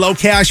go see Low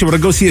Cash, you want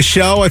to go see a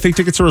show, I think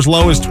tickets are as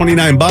low as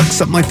 $29,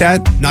 something like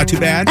that. Not too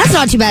bad. That's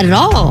not too bad at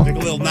all. Take a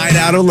little night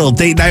out, a little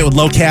date night with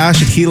Low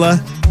Cash at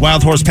Gila.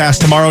 Wild Horse Pass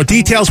tomorrow.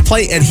 Details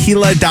play at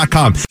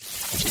Gila.com.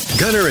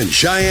 Gunner and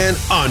Cheyenne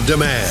on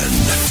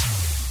demand.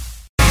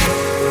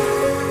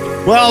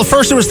 Well,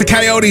 first it was the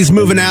Coyotes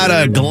moving out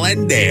of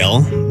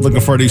Glendale,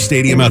 looking for a new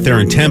stadium out there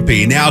in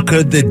Tempe. Now,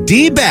 could the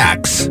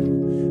D-backs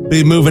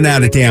be moving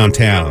out of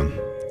downtown?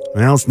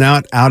 Well, it's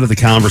not out of the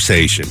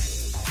conversation.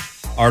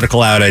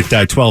 Article out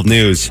at 12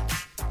 News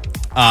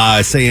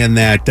saying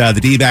that the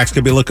D-backs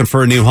could be looking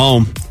for a new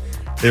home.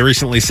 They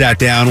recently sat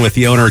down with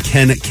the owner,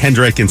 Ken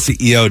Kendrick, and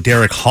CEO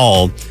Derek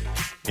Hall,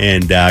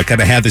 and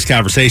kind of had this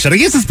conversation. I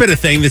guess it's been a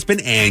thing that's been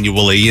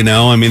annually, you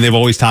know. I mean, they've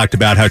always talked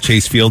about how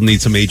Chase Field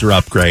needs some major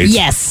upgrades.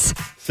 Yes.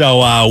 So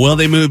will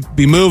they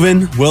be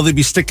moving? Will they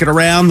be sticking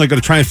around? They're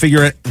going to try and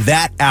figure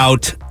that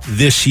out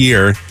this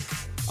year.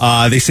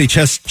 They say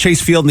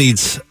Chase Field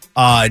needs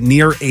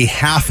near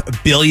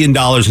 $500 million in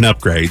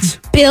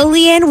upgrades.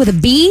 Billion with a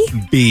B?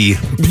 B.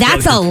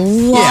 That's a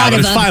lot of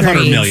it's upgrades.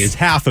 $500 million. It's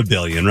 $500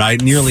 million,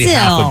 right? Nearly Still.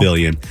 $500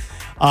 million.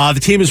 The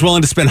team is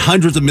willing to spend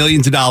hundreds of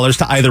millions of dollars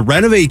to either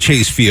renovate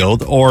Chase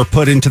Field or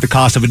put into the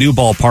cost of a new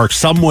ballpark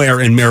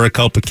somewhere in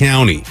Maricopa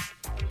County.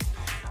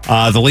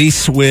 The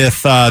lease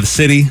with the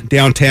city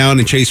downtown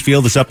and Chase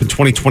Field is up in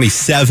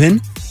 2027,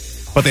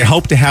 but they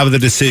hope to have the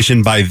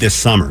decision by this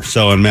summer,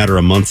 so in a matter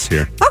of months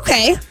here.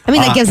 Okay. I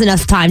mean, that gives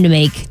enough time to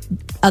make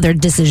other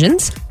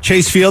decisions.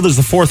 Chase Field is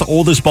the fourth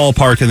oldest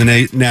ballpark in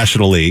the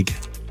National League.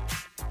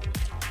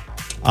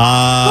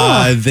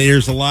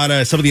 There's a lot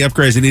of some of the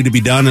upgrades that need to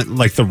be done,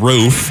 like the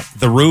roof.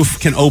 The roof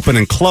can open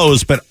and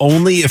close, but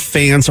only if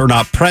fans are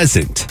not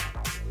present.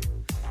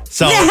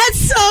 So that's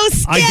so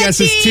sketchy. I guess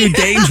it's too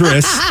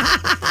dangerous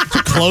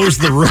to close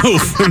the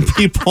roof when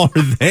people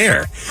are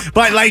there.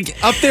 But like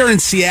up there in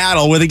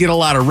Seattle, where they get a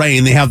lot of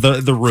rain, they have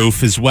the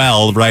roof as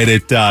well, right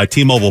at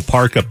T-Mobile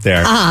Park up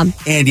there.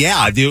 And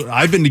yeah, dude,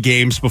 I've been to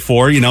games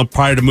before, you know,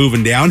 prior to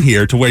moving down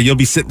here, to where you'll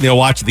be sitting there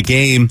watching the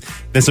game,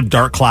 then some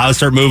dark clouds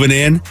start moving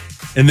in,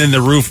 and then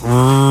the roof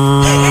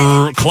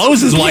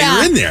closes while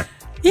you're in there.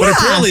 Yeah. But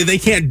apparently they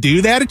can't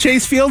do that at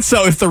Chase Field.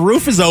 So if the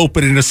roof is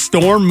open and a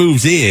storm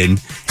moves in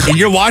and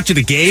you're watching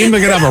a game,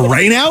 they're going to have a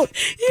rain out?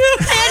 You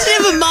imagine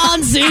if a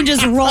monsoon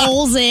just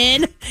rolls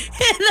in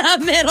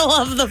the middle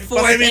of the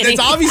fourth. But I mean, inning.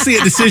 it's obviously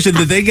a decision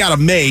that they got to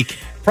make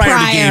prior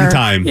to game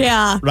time.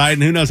 Yeah. Right?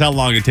 And who knows how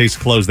long it takes to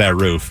close that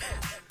roof.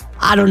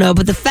 I don't know,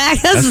 but the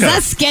fact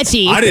that's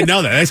sketchy. I didn't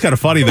know that. That's kind of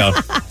funny, though.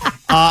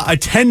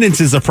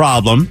 Attendance is a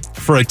problem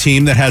for a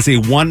team that has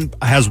one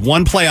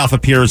playoff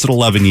appearance in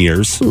 11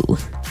 years. Ooh.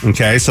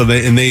 Okay, so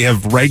they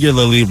have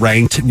regularly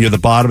ranked near the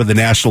bottom of the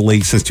National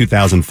League since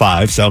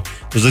 2005. So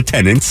there's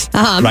attendance,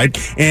 right?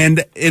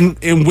 And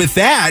with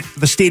that,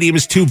 the stadium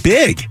is too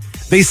big.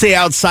 They say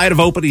outside of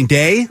opening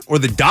day or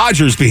the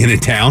Dodgers being in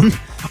town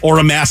or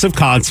a massive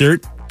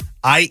concert,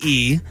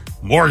 i.e.,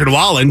 Morgan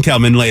Wallen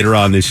coming later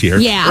on this year,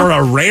 or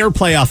a rare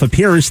playoff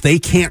appearance, they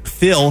can't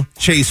fill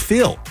Chase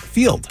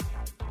Field.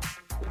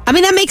 I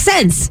mean, that makes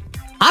sense.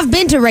 I've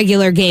been to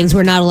regular games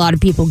where not a lot of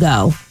people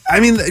go. I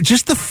mean,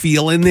 just the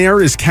feel in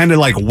there is kind of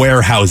like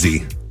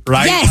warehousey,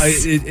 right?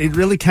 Yes. It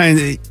really kind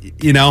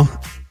of, you know.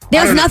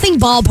 There's nothing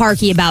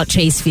ballparky about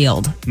Chase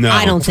Field. No.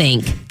 I don't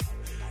think.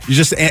 You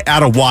just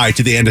add a Y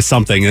to the end of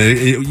something.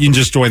 You can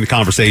just join the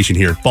conversation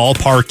here.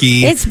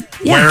 Ballparky,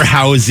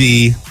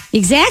 warehousey.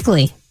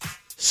 Exactly.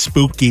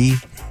 Spooky.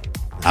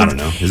 I don't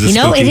know. Is it You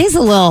know, spooky? it is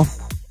a little...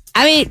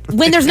 I mean,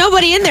 when there's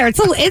nobody in there, it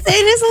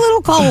is a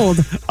little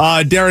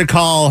cold. Derek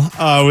Hall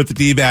with the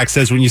D-backs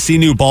says when you see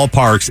new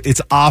ballparks,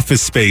 it's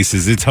office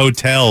spaces, it's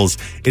hotels,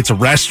 it's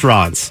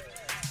restaurants,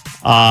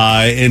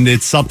 and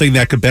it's something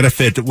that could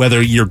benefit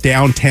whether you're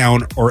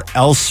downtown or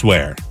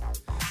elsewhere.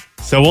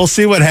 So we'll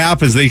see what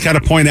happens. They kind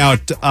of point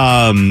out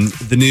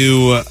the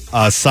new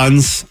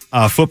Suns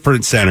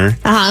Footprint Center,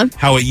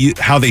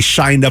 how they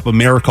shined up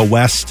America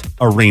West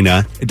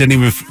Arena. It didn't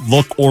even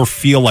look or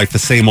feel like the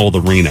same old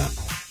arena.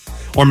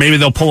 Or maybe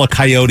they'll pull a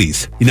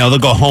Coyotes. You know, they'll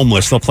go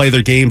homeless. They'll play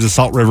their games at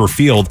Salt River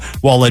Field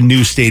while a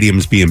new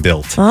stadium's being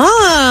built.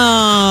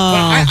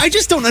 Oh. I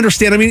just don't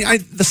understand. I mean,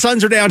 the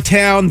Suns are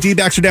downtown.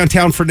 D-backs are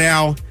downtown for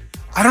now.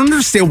 I don't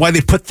understand why they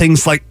put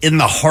things like in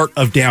the heart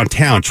of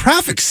downtown.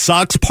 Traffic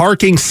sucks.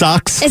 Parking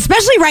sucks.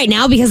 Especially right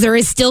now because there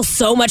is still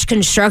so much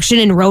construction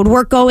and road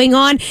work going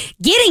on.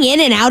 Getting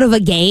in and out of a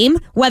game,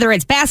 whether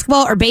it's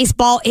basketball or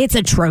baseball, it's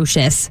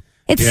atrocious.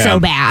 It's so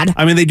bad.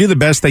 I mean, they do the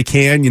best they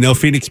can.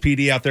 Phoenix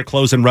PD out there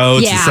closing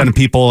roads and sending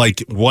people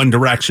like one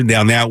direction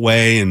down that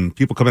way, and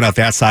people coming out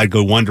that side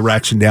go one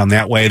direction down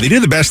that way. They do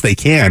the best they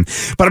can.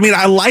 But I mean,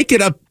 I like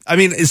it up. I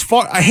mean,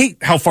 I hate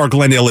how far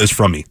Glendale is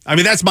from me. I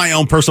mean, that's my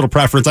own personal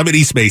preference. I'm in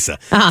East Mesa.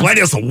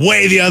 Glendale's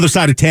way the other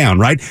side of town,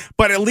 right?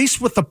 But at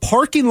least with the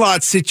parking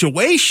lot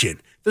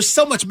situation, there's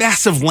so much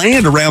massive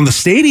land around the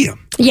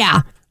stadium.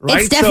 Yeah.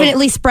 Right? It's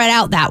definitely spread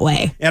out that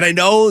way. And I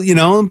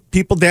know,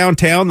 people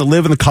downtown that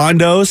live in the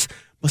condos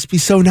must be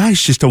so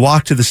nice just to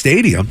walk to the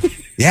stadium.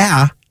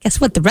 Yeah.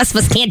 Guess what? The rest of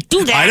us can't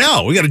do that. I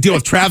know. We got to deal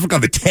with traffic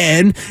on the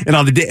 10 and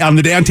on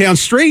the downtown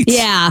streets.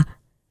 Yeah.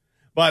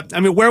 But, I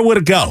mean, where would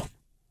it go?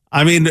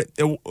 I mean,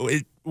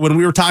 when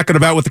we were talking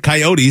about with the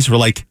Coyotes, we're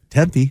like,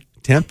 Tempe.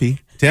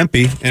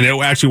 And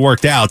it actually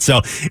worked out.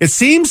 So it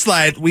seems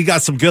like we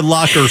got some good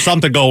luck or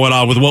something going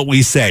on with what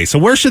we say. So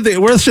where should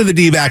the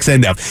D-backs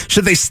end up?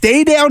 Should they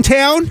stay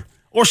downtown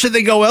or should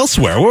they go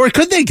elsewhere? Where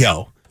could they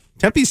go?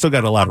 Tempe's still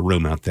got a lot of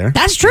room out there.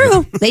 That's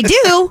true. They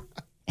do.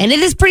 And it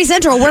is pretty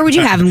central. Where would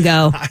you have them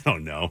go? I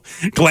don't know.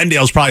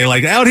 Glendale's probably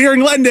like, out here in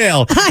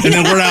Glendale. And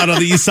then we're out on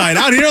the east side.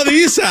 Out here on the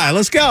east side.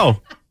 Let's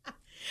go.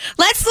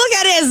 Let's look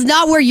at it as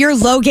not where you're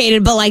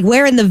located, but like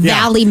where in the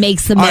valley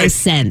makes the most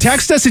sense.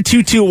 Text us at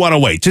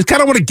 22108. Just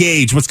kind of want to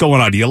gauge what's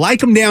going on. Do you like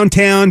them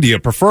downtown? Do you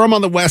prefer them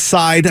on the west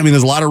side? I mean,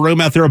 there's a lot of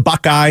room out there at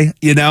Buckeye,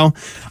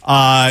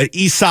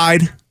 east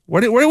side.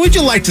 Where would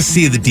you like to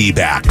see the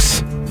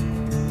D-backs?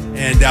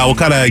 And we'll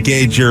kind of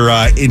gauge your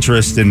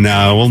interest, and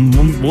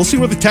we'll see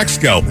where the texts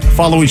go.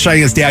 Following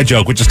Cheyenne's dad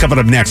joke, which is coming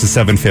up next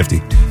at 7:50.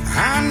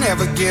 I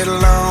never get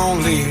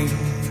lonely.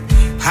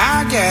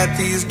 I got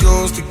these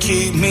goals to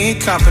keep me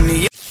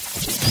company.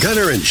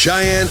 Gunner and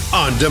Cheyenne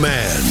on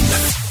demand.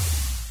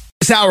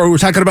 This hour, we're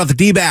talking about the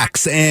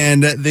D-backs,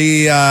 and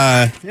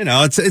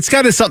it's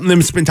kind of something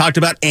that's been talked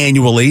about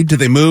annually. Do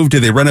they move? Do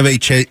they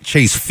renovate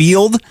Chase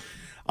Field?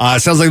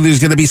 Sounds like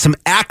there's going to be some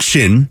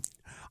action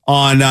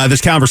on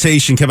this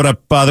conversation coming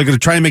up. They're going to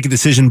try and make a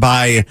decision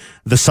by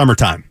the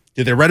summertime.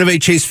 Do they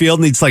renovate Chase Field?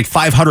 Needs like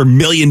 $500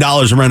 million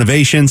in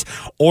renovations,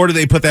 or do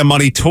they put that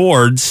money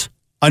towards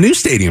a new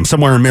stadium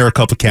somewhere in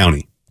Maricopa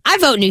County? I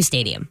vote new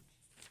stadium.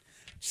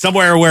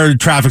 Somewhere where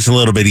traffic's a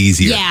little bit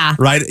easier. Yeah.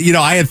 Right?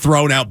 I had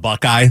thrown out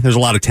Buckeye. There's a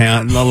lot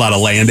of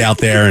land out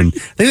there. And I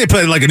think they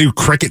put like a new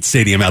cricket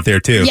stadium out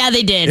there too. Yeah,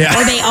 they did. Yeah.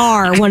 Or they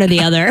are, one or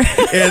the other.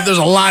 And there's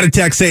a lot of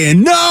text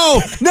saying,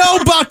 no,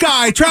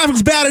 Buckeye.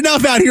 Traffic's bad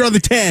enough out here on the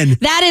 10.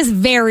 That is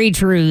very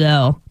true,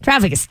 though.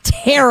 Traffic is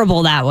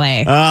terrible that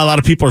way. A lot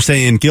of people are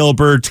saying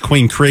Gilbert,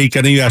 Queen Creek.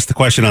 I know you asked the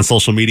question on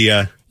social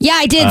media. Yeah,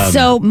 I did.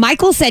 So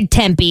Michael said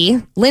Tempe.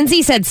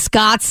 Lindsay said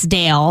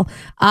Scottsdale.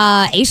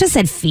 Aisha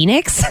said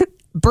Phoenix.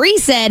 Bree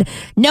said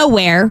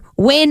nowhere.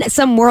 Win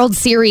a World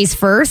Series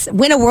first, and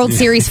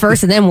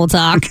then we'll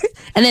talk.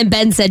 And then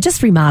Ben said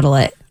just remodel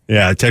it.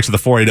 Yeah, text of the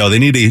 480. They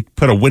need to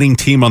put a winning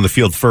team on the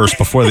field first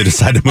before they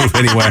decide to move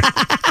anywhere.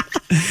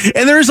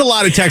 And there's a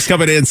lot of text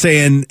coming in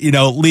saying,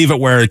 leave it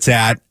where it's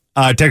at.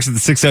 Text of the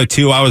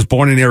 602. I was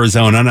born in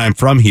Arizona and I'm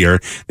from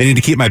here. They need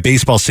to keep my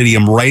baseball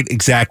stadium right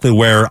exactly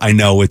where I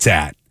know it's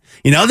at.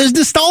 There's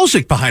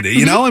nostalgic behind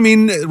it. I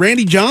mean,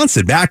 Randy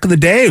Johnson back in the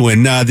day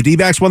when the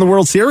D-backs won the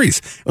World Series.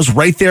 It was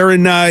right there,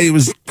 and it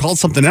was called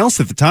something else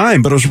at the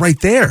time, but it was right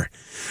there.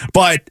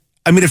 But,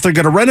 I mean, if they're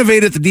going to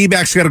renovate it, the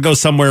D-backs got to go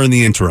somewhere in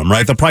the interim,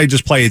 right? They'll probably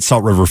just play at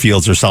Salt River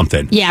Fields or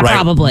something. Yeah, right?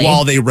 probably.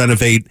 While they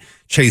renovate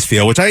Chase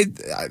Field, which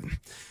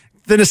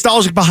the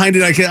nostalgic behind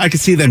it, I could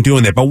see them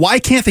doing that. But why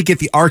can't they get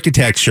the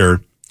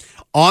architecture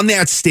on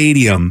that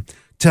stadium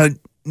to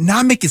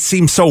not make it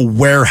seem so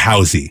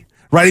warehousey?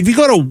 Right, if you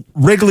go to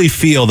Wrigley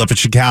Field up in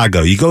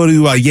Chicago, you go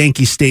to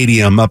Yankee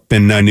Stadium up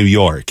in New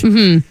York,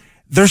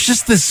 there's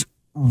just this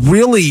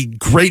really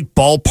great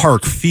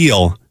ballpark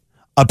feel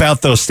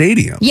about those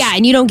stadiums. Yeah,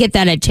 and you don't get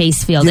that at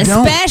Chase Field,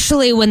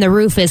 especially when the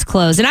roof is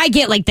closed. And I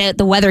get like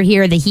the weather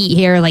here, the heat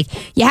here, like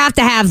you have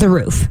to have the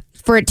roof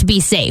for it to be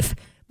safe.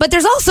 But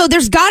there's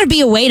got to be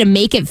a way to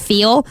make it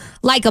feel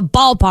like a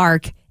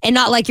ballpark and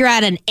not like you're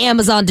at an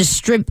Amazon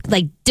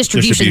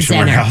distribution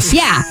center. Warehouse.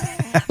 Yeah.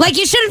 Like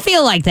you shouldn't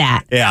feel like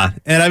that. Yeah.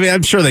 And I mean,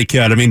 I'm sure they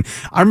could. I mean,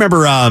 I remember,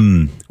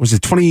 was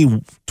it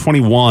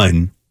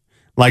 2021?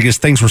 Like as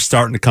things were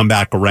starting to come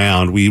back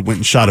around, we went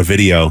and shot a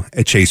video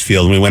at Chase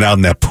Field and we went out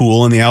in that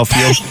pool in the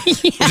outfield,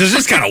 which is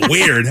just kind of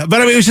weird.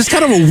 But I mean, it was just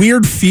kind of a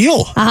weird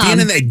feel being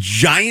in that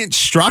giant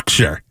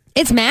structure.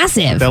 It's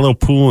massive. That little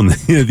pool in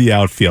the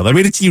outfield. I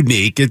mean, it's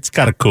unique. It's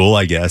kind of cool,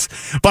 I guess.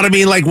 But I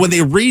mean, like when they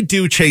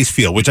redo Chase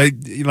Field, which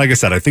like I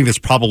said, I think that's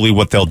probably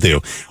what they'll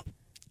do.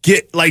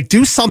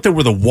 Do something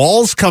where the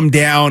walls come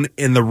down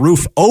and the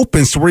roof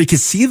opens to where you can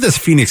see this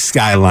Phoenix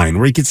skyline,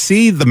 where you can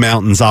see the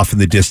mountains off in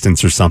the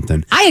distance or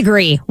something. I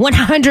agree,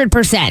 100%.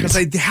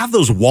 Because they have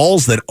those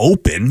walls that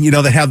open,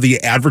 that have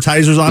the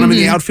advertisers on them in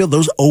the outfield.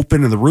 Those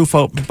open and the roof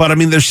open. But I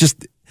mean, there's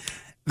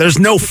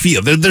no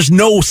feel. There's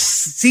no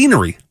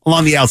scenery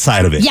along the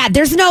outside of it. Yeah,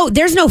 there's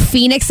no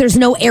Phoenix, there's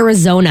no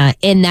Arizona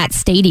in that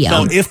stadium.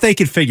 So if they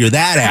could figure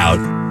that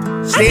out,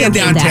 Staying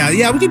downtown.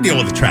 Yeah, we can deal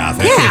with the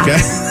traffic. Yeah. Okay?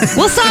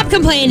 We'll stop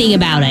complaining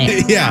about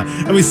it. Yeah.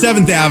 I mean,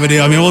 7th Avenue.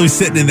 I mean, we'll be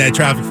sitting in that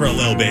traffic for a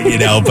little bit,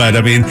 but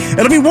I mean,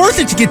 it'll be worth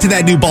it to get to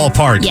that new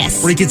ballpark.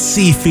 Yes. Where you can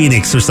see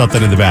Phoenix or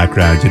something in the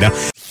background,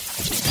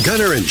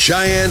 Gunner and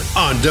Cheyenne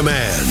on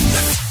demand.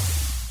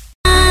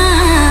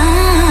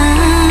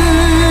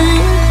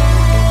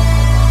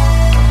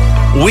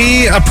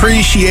 We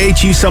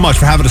appreciate you so much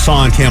for having us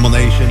on, Camel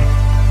Nation.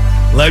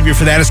 Love you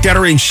for that. It's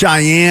Gunner and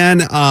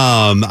Cheyenne.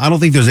 I don't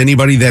think there's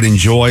anybody that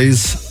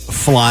enjoys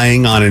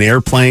flying on an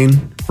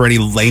airplane for any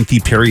lengthy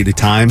period of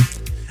time.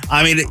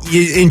 I mean,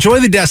 you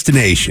enjoy the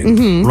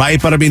destination, right?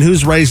 But I mean,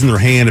 who's raising their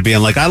hand and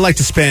being like, I'd like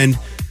to spend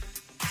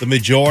the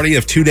majority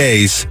of 2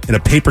 days in a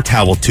paper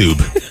towel tube.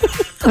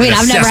 I mean,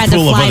 I've never had to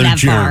fly that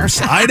germs.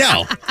 far. I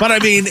know. But I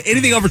mean,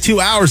 anything over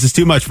 2 hours is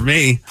too much for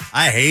me.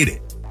 I hate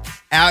it.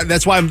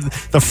 That's why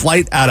the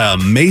flight out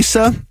of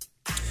Mesa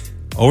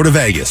over to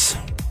Vegas.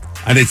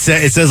 And it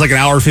says like an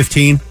hour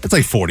 15. It's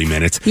like 40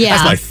 minutes. Yeah.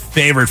 That's my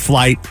favorite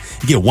flight.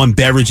 You get one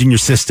beverage in your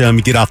system.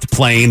 You get off the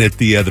plane at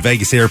the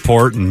Vegas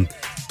airport and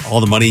all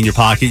the money in your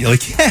pocket. You're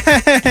like,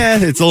 yeah.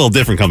 It's a little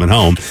different coming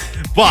home.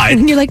 But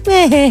and you're like,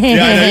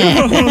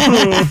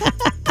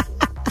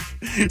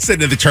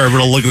 sitting at the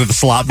terminal looking at the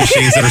slot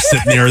machines that are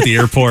sitting there at the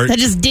airport. That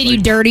just did you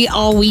dirty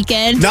all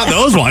weekend. Not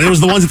those ones. It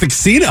was the ones at the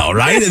casino,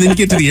 right? And then you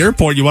get to the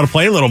airport, you want to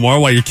play a little more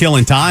while you're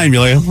killing time.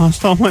 You're like, I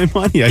lost all my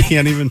money. I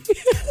can't even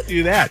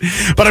do that.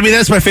 But I mean,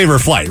 that's my favorite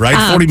flight,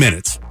 right? 40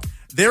 minutes.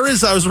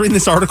 I was reading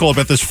this article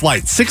about this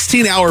flight,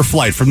 16-hour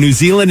flight from New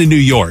Zealand to New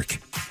York.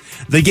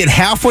 They get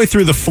halfway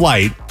through the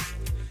flight,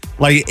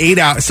 like 8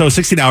 hours, so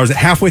 16 hours,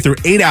 halfway through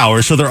 8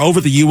 hours, so they're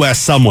over the U.S.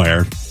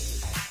 somewhere.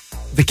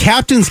 The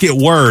captains get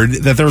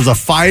word that there was a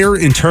fire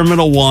in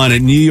Terminal 1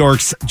 at New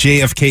York's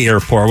JFK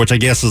Airport, which I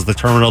guess is the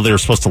terminal they were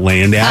supposed to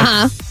land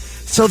at.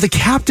 So the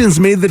captains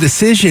made the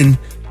decision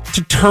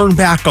to turn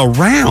back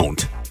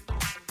around.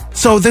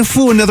 So they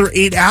flew another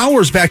 8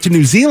 hours back to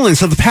New Zealand.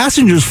 So the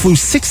passengers flew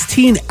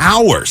 16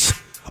 hours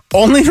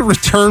only to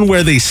return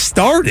where they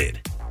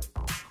started.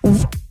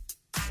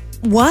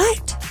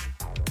 What?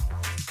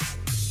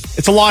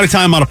 It's a lot of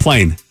time on a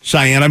plane,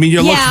 Cheyenne. I mean,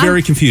 you look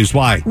very confused.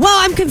 Why? Well,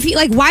 I'm confused.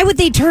 Like, why would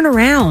they turn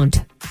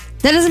around?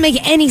 That doesn't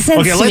make any sense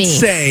to me. Okay, let's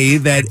say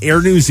that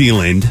Air New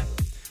Zealand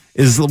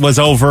was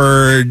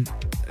over,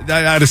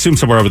 I'd assume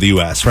somewhere over the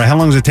U.S., right? How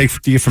long does it take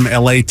to get from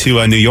L.A.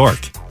 to New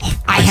York?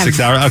 I have 6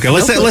 hours. Okay,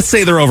 let's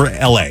say they're over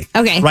L.A.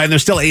 Okay. Right, and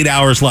there's still 8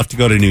 hours left to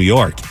go to New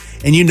York.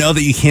 And you know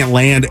that you can't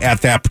land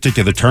at that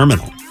particular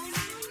terminal.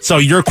 So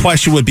your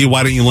question would be,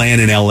 why don't you land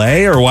in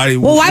L.A. or why?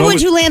 Well, why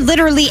would you land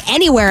literally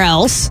anywhere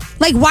else?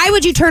 Like, why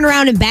would you turn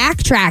around and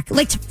backtrack?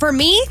 Like, for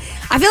me,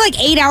 I feel like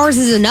 8 hours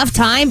is enough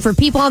time for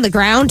people on the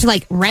ground to,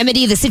 like,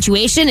 remedy the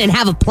situation and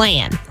have a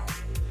plan.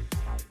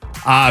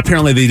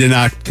 Apparently, they did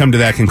not come to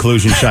that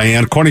conclusion,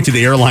 Cheyenne. According to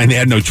the airline, they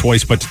had no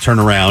choice but to turn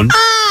around.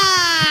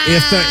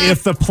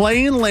 If the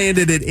plane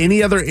landed at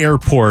any other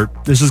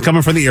airport, this is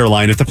coming from the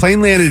airline, if the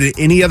plane landed at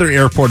any other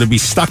airport, it'd be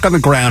stuck on the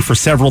ground for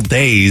several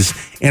days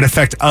and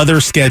affect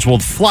other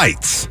scheduled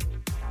flights.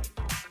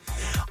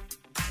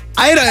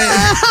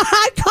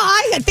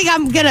 I think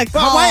I'm going to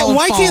call.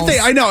 Why can't they?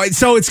 I know.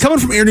 So it's coming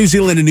from Air New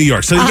Zealand in New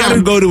York. So you got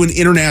to go to an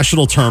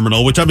international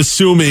terminal, which I'm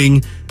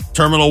assuming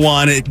Terminal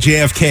 1 at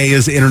JFK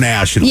is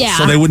international. Yeah.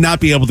 So they would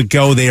not be able to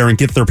go there and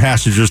get their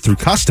passengers through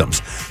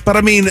customs. But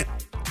I mean,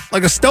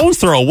 like a stone's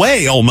throw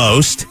away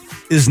almost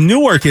is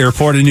Newark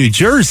Airport in New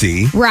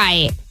Jersey.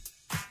 Right.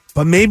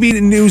 But maybe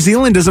New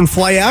Zealand doesn't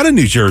fly out of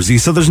New Jersey,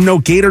 so there's no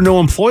gate or no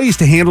employees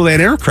to handle that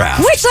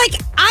aircraft. Which,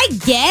 like, I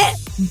get,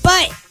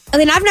 but I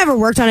mean, I've never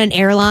worked on an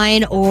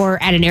airline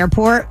or at an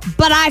airport,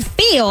 but I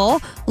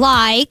feel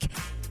like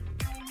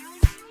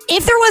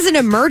if there was an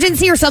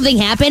emergency or something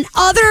happened,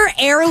 other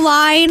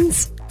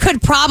airlines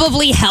could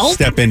probably help.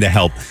 Step in to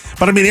help.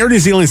 But I mean, Air New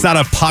Zealand's not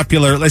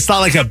it's not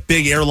like a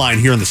big airline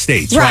here in the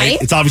States,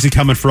 right? It's obviously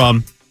coming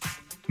from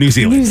New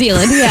Zealand. New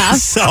Zealand, yeah.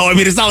 So, I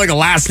mean, it's not like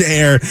Alaska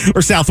Air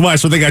or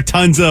Southwest where they got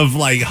tons of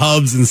like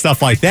hubs and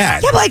stuff like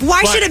that. Yeah, but like,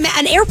 why should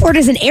an airport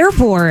is an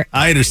airport?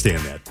 I understand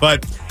that.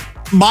 But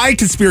my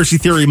conspiracy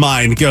theory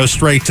mind goes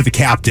straight to the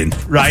captain,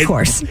 right? Of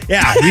course.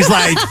 Yeah, he's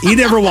like, he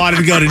never wanted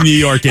to go to New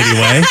York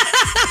anyway.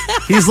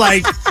 He's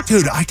like,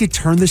 dude, I could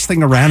turn this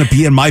thing around and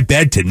be in my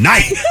bed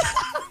tonight.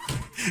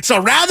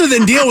 So rather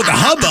than deal with the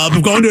hubbub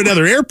of going to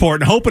another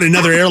airport and hoping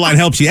another airline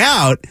helps you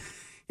out,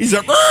 he's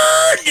like,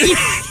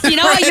 you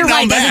know what? You're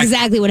right. That's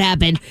exactly what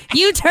happened.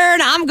 You turn,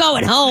 I'm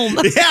going home.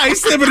 Yeah,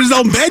 he's sleeping in his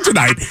own bed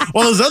tonight.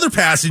 While those other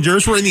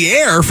passengers were in the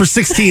air for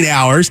 16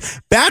 hours.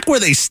 Back where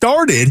they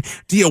started,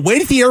 do you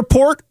wait at the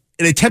airport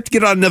and attempt to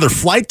get on another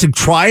flight to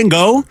try and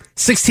go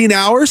 16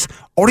 hours?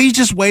 Or do you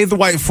just wave the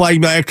white flag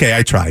and be like, okay,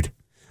 I tried.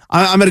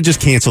 I'm going to just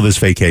cancel this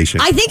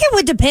vacation. I think it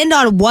would depend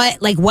on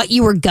what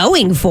you were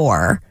going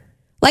for.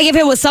 Like, if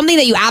it was something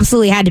that you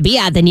absolutely had to be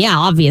at, then yeah,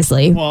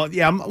 obviously. Well,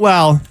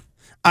 yeah,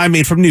 I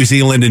mean, from New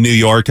Zealand to New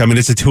York, I mean,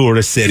 it's a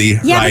tourist city,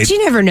 yeah, right? But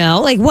you never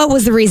know. Like, what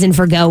was the reason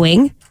for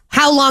going?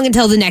 How long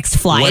until the next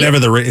flight?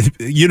 Whatever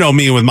you know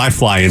me with my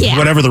flying. Yeah.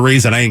 Whatever the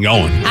reason, I ain't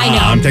going. I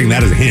know. I'm taking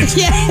that as a hint.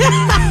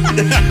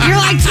 You're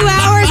like 2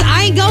 hours.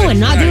 I ain't going.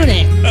 Not doing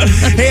it.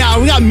 Hey,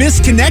 we got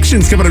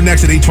Misconnections coming up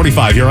next at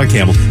 8:25 here on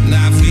Camel.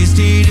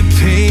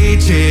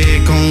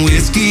 Paycheck on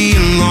whiskey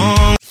and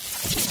long.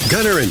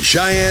 Gunner and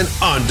Cheyenne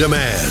on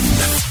demand.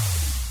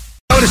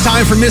 It's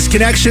time for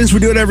Misconnections. We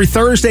do it every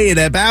Thursday at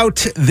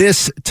about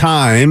this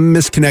time.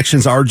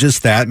 Misconnections are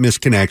just that,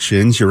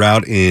 misconnections. You're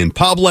out in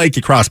public,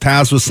 you cross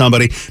paths with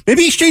somebody,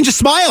 maybe you exchange a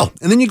smile,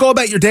 and then you go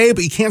about your day,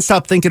 but you can't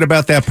stop thinking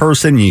about that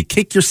person, and you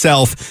kick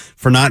yourself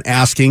for not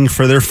asking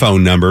for their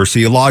phone number. So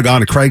you log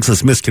on to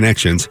Craigslist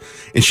Misconnections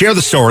and share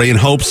the story in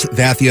hopes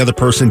that the other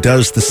person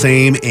does the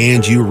same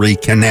and you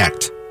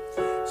reconnect.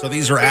 So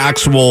these are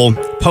actual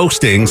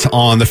postings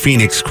on the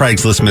Phoenix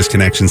Craigslist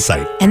Misconnections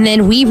site. And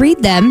then we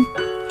read them,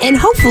 and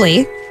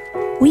hopefully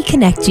we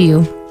connect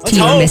you to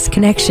your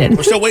misconnection.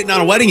 We're still waiting on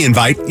a wedding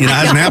invite. It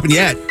hasn't happened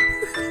yet.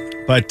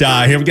 But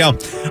here we go.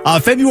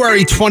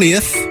 February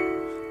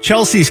 20th,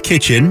 Chelsea's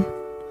Kitchen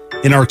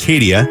in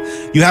Arcadia.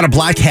 You had a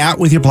black hat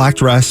with your black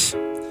dress.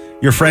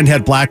 Your friend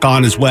had black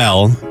on as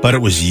well, but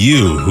it was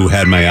you who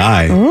had my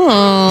eye.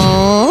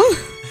 Aww.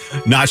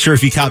 Not sure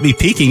if you caught me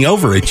peeking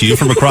over at you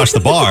from across the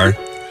bar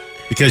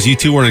because you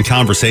two were in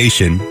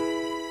conversation.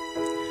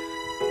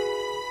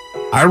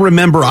 I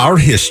remember our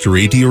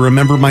history. Do you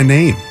remember my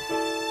name?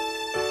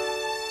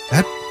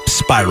 That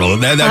spiral,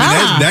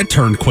 that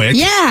turned quick.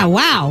 Yeah,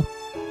 wow.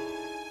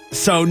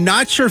 So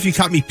not sure if you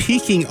caught me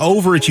peeking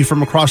over at you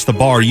from across the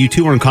bar. You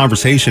two were in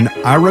conversation.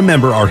 I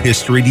remember our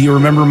history. Do you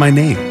remember my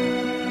name?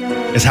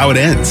 Is how it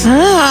ends. Oh.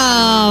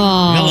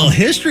 We got a little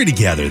history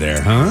together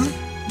there, huh?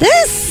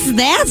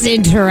 That's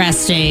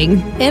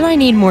interesting. And I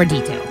need more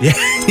detail. Yeah.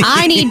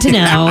 I need to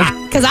know,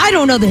 because I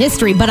don't know the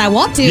history, but I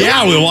want to.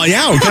 Yeah, we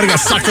kind of got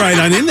sucked right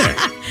on in there.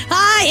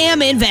 I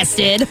am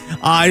invested.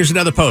 Here's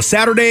another post.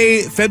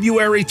 Saturday,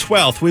 February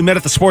 12th, we met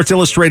at the Sports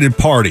Illustrated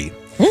party.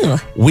 Ooh.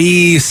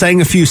 We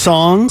sang a few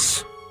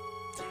songs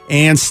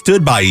and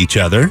stood by each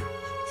other.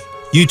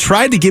 You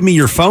tried to give me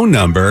your phone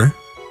number.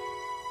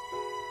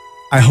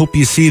 I hope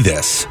you see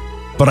this,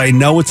 but I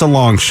know it's a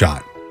long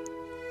shot.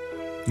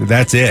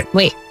 That's it.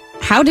 Wait,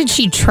 how did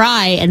she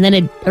try and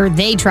then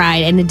they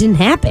tried and it didn't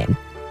happen?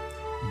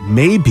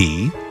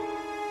 Maybe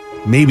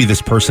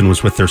this person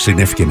was with their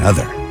significant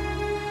other.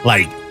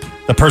 Like,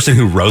 the person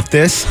who wrote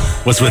this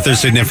was with their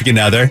significant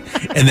other,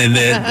 and then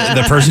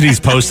the person he's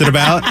posted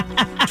about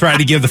tried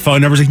to give the phone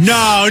numbers. Like, no,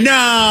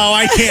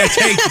 I can't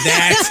take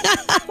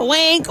that.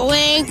 Wink,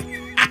 wink,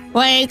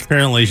 wink.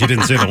 Apparently, she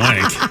didn't say the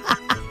wink.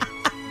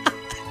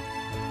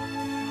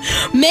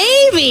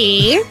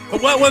 Maybe.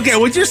 Okay,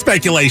 what's your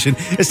speculation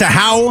as to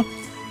how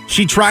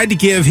she tried to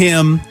give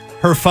him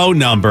her phone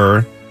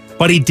number,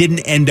 but he didn't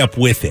end up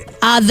with it?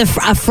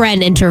 A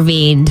friend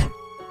intervened.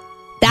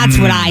 That's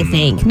what I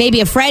think. Maybe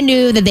a friend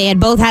knew that they had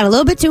both had a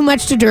little bit too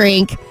much to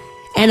drink,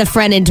 and a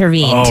friend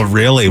intervened. Oh,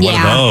 really? Yeah. What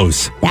are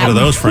those? What are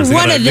those friends? They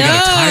got a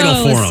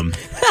title for them.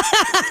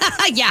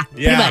 Yeah,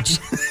 pretty much.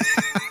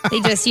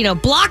 They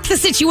just, block the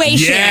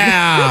situation.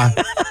 Yeah.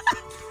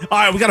 All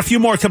right, we got a few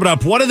more coming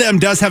up. One of them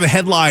does have a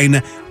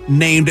headline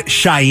named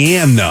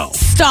Cheyenne, though.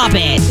 Stop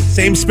it.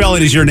 Same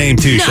spelling as your name,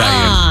 too,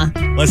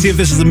 Cheyenne. Let's see if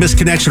this is a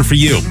misconnection for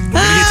you. We're going to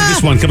get to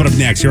this one coming up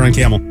next here on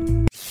Camel.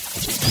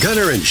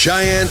 Gunner and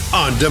Cheyenne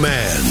on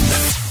demand.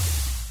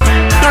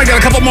 I got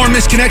a couple more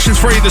misconnections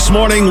for you this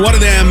morning. One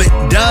of them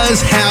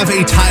does have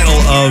a title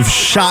of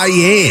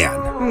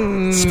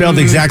Cheyenne. Spelled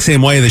the exact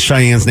same way that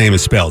Cheyenne's name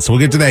is spelled. So we'll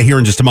get to that here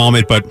in just a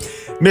moment. But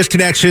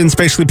misconnections,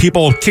 basically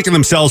people kicking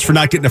themselves for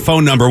not getting a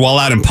phone number while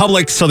out in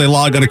public. So they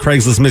log on to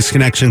Craigslist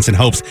Misconnections in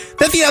hopes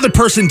that the other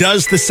person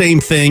does the same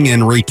thing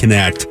and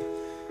reconnect.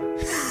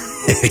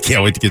 I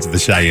can't wait to get to the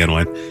Cheyenne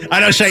one. I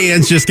know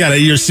Cheyenne's just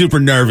you're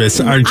super nervous,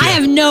 aren't you? I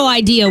have no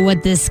idea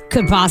what this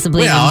could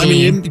possibly be. Well, I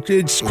mean,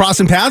 it's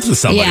crossing paths with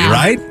somebody,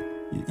 right?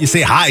 You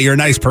say, hi, you're a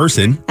nice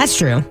person. That's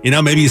true.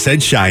 Maybe you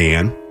said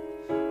Cheyenne.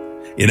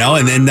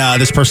 And then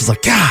this person's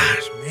like,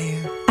 gosh,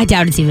 man. I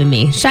doubt it's even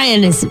me.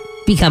 Cheyenne has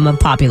become a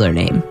popular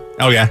name.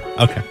 Oh, yeah?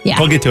 Okay. Yeah.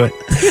 We'll get to it.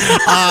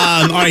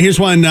 All right, here's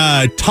one.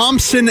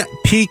 Thompson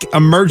Peak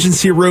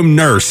Emergency Room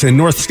Nurse in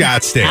North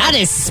Scottsdale. That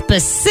is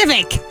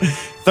specific.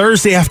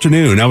 Thursday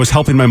afternoon, I was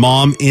helping my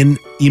mom in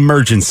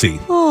emergency.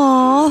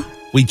 Aww.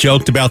 We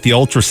joked about the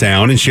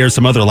ultrasound and shared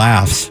some other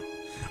laughs.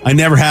 I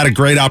never had a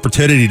great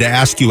opportunity to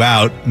ask you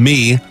out.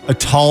 Me, a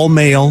tall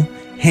male,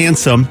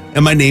 handsome,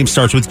 and my name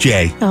starts with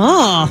J.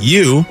 Oh.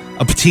 You,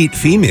 a petite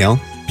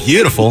female,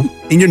 beautiful,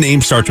 and your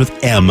name starts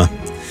with M.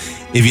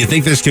 If you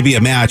think this could be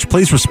a match,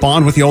 please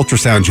respond with the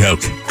ultrasound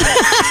joke.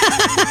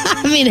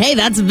 I mean, hey,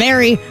 that's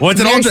very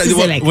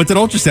specific. What's an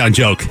ultrasound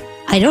joke?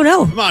 I don't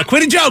know. Come on,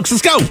 quit the jokes.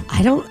 Let's go.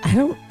 I don't.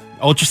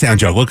 Ultrasound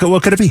joke.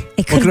 What could it be?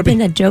 It could have been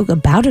a joke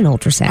about an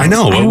ultrasound. I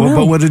know.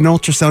 What would an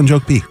ultrasound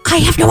joke be? I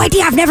have no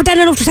idea. I've never done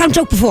an ultrasound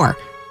joke before.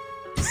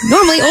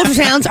 Normally,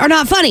 ultrasounds are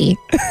not funny.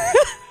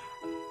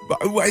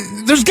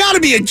 There's got to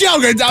be a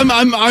joke.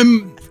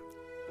 I'm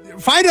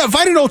find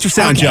an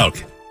ultrasound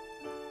joke.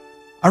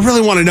 I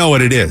really want to know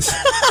what it is.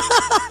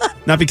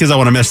 Not because I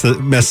want to mess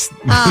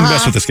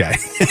with this guy.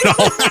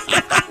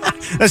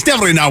 That's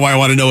definitely not why I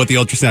want to know what the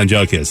ultrasound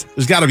joke is.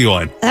 There's got to be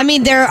one. I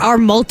mean, there are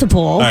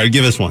multiple. All right,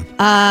 give us one.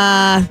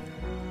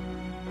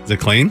 Is it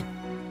clean?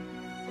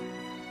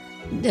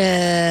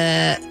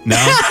 No?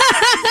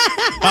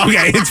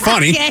 Okay, it's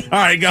funny. Okay. All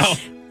right, go.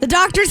 The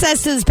doctor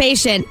says to his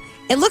patient,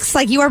 "It looks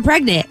like you are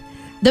pregnant."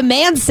 The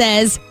man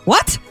says,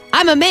 "What?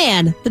 I'm a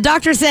man." The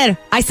doctor said,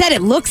 "I said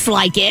it looks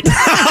like it."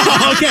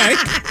 Okay.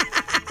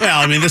 Well,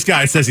 I mean, this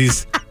guy says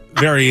he's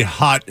very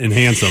hot and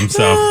handsome,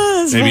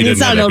 so maybe he didn't.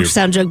 It's not an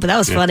ultrasound joke, but that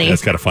was funny.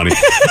 That's kind of funny.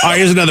 All right,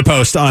 here's another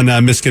post on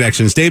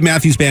Misconnections. Dave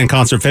Matthews Band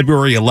concert,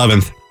 February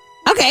 11th.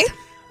 Okay.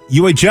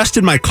 You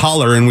adjusted my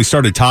collar and we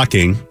started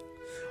talking.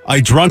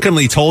 I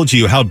drunkenly told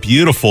you how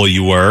beautiful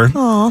you were.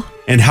 Aw.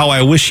 And how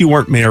I wish you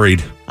weren't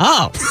married.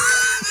 Oh.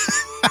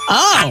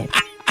 Oh.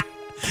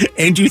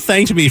 And you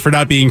thanked me for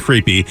not being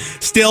creepy.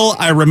 Still,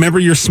 I remember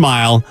your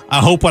smile. I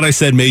hope what I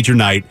said made your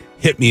night.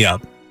 Hit me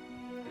up.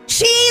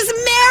 She's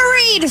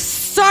married,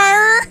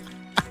 sir.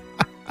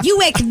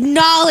 You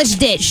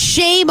acknowledged it.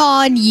 Shame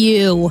on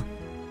you.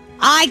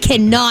 I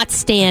cannot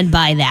stand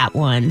by that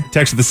one.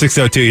 Text at the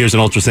 602. Here's an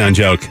ultrasound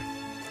joke.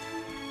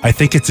 I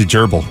think it's a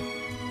gerbil.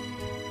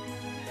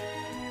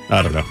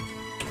 I don't know.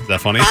 Is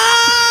that funny?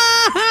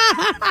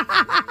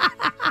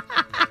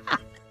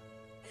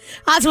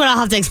 That's what I'll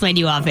have to explain to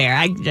you off air.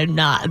 I'm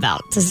not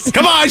about to.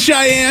 Come on,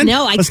 Cheyenne.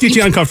 No, let's get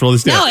you uncomfortable.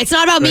 Let's do No, it. it's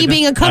not about me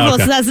being uncomfortable.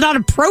 So that's not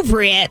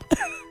appropriate.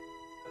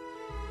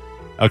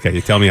 Okay,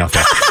 you tell me off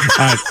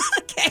that.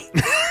 Okay.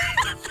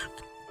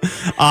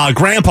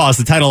 Grandpa's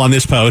the title on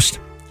this post.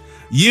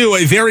 You,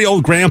 a very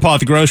old grandpa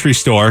at the grocery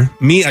store.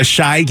 Me, a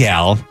shy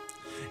gal.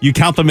 You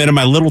complimented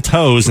my little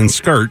toes and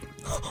skirt.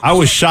 I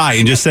was shy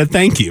and just said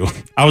thank you.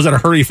 I was in a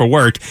hurry for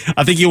work.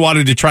 I think you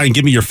wanted to try and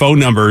give me your phone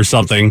number or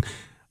something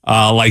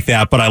like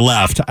that, but I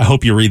left. I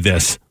hope you read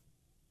this.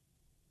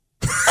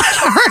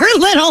 Her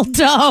little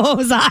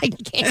toes. I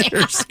can't.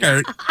 Her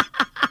skirt.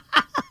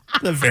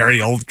 The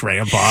very old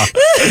grandpa.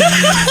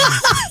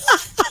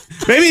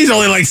 Maybe he's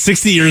only like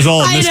 60 years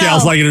old. And this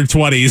gal's like in her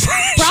 20s.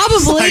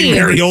 Probably. Like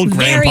very old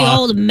grandpa. Very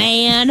old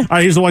man. All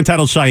right, here's the one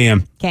titled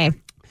Cheyenne. Okay.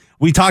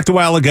 We talked a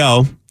while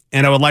ago,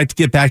 and I would like to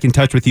get back in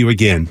touch with you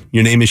again.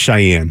 Your name is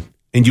Cheyenne,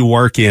 and you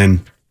work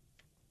in...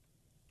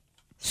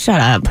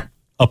 Shut up.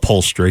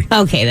 Upholstery.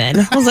 Okay,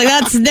 then. I was like,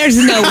 there's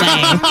no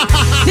way.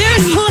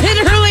 There's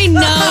literally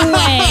no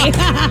way.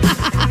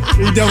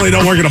 You definitely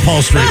don't work in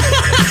upholstery.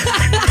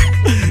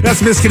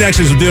 That's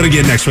Misconnections. We'll do it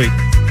again next week.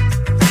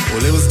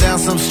 Well, it was down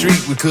some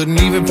street we couldn't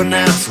even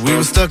pronounce. We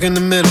were stuck in the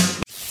middle.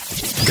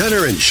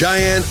 Gunner and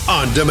Cheyenne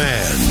on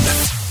demand.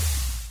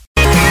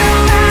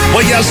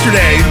 Well,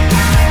 yesterday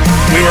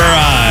we were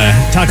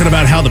talking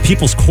about how the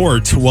People's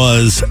Court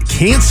was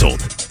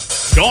canceled,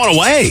 going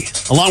away,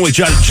 along with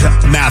Judge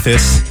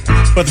Mathis.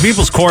 But the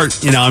People's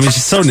Court, you know, I mean, it's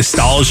just so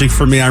nostalgic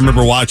for me. I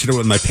remember watching it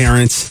with my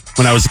parents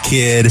when I was a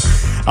kid,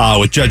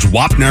 with Judge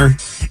Wapner.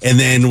 And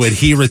then when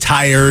he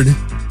retired,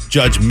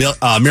 Judge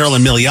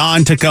Marilyn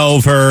Milian took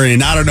over.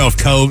 And I don't know if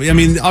COVID, I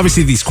mean,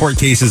 obviously these court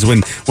cases,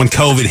 when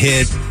COVID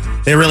hit,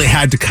 they really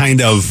had to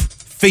kind of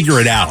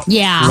figure it out.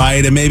 Yeah.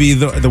 Right? And maybe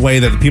the way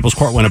that the People's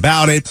Court went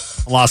about it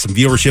lost some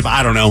viewership.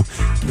 I don't know.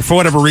 For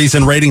whatever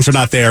reason, ratings are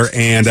not there,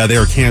 and they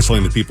were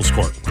canceling the People's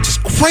Court, which is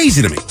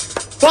crazy to me.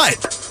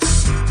 But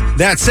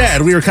that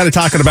said, we were kind of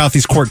talking about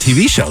these court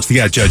TV shows. You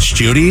got Judge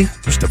Judy,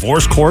 there's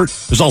Divorce Court,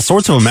 there's all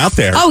sorts of them out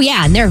there. Oh,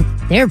 yeah, and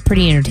they're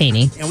pretty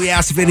entertaining. And we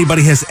asked if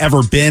anybody has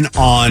ever been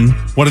on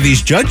one of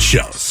these judge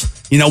shows.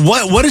 You know,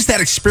 what is that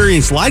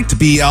experience like to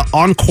be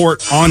on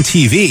court, on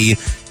TV?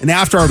 And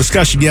after our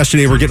discussion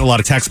yesterday, we're getting a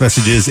lot of text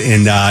messages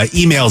and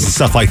emails and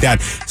stuff like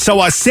that.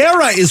 So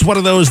Sarah is one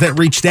of those that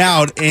reached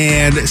out.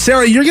 And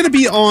Sarah, you're going to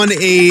be on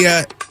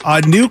a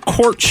new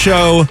court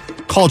show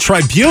called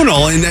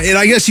Tribunal. And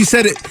I guess you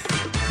said it.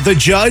 The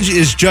judge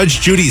is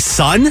Judge Judy's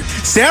son.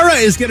 Sarah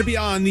is going to be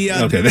on the...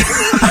 Okay.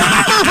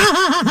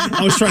 I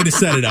was trying to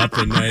set it up,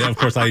 and of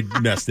course, I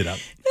messed it up.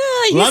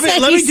 Let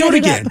me do it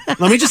again.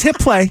 Let me just hit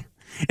play.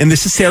 And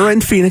this is Sarah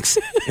in Phoenix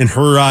in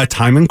her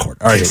time in court.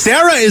 All right.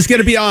 Sarah is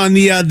going to be on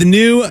the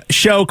new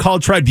show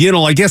called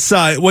Tribunal. I guess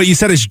what you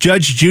said is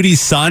Judge Judy's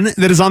son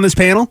that is on this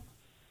panel?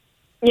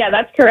 Yeah,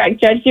 that's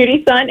correct. Judge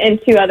Judy's son and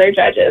two other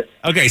judges.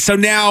 Okay, so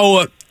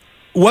now...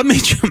 What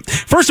made you,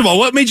 first of all,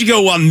 what made you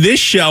go on this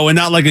show and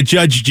not like a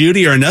Judge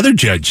Judy or another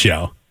judge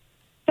show?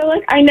 So,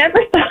 I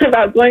never thought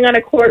about going on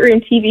a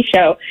courtroom TV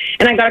show,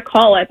 and I got a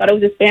call. I thought it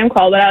was a spam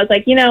call, but I was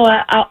like, you know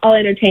what, I'll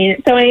entertain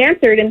it. So I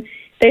answered, and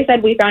they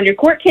said, we found your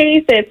court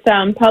case. It's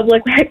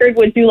public record.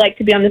 Would you like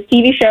to be on this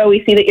TV show?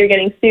 We see that you're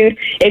getting sued.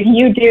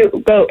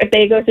 If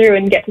they go through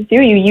and get to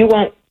sue you, you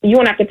won't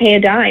have to pay a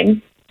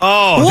dime.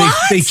 Oh,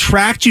 they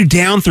tracked you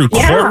down through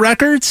court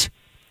records?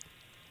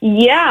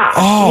 Yeah.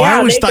 Oh, yeah, I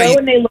always thought go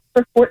and they look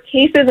for court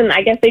cases, and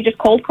I guess they just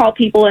cold call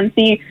people and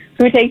see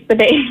who takes the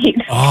bait.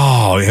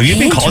 Oh, have you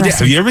been called?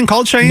 Have you ever been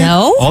called, Cheyenne?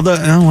 No. Oh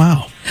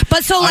wow.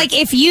 But so,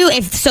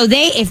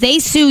 if they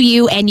sue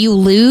you and you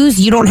lose,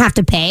 you don't have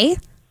to pay.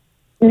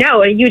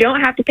 No, you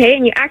don't have to pay,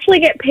 and you actually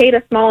get paid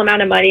a small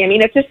amount of money. I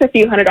mean, it's just a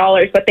few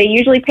 $100s, but they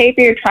usually pay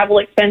for your travel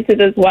expenses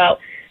as well.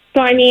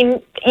 So, I mean,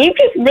 you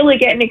just really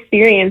get an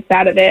experience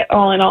out of it,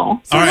 all in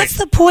all. So what's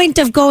the point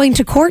of going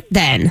to court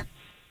then?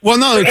 Well,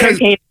 no, because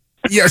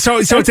so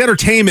it's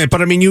entertainment,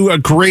 but I mean, you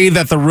agree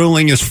that the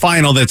ruling is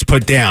final that's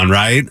put down,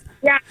 right?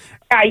 Yeah,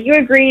 you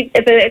agree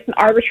that it's an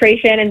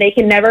arbitration, and they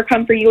can never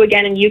come for you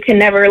again, and you can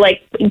never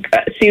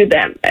sue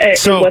them.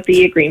 Is what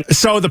the agreement.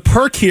 So the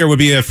perk here would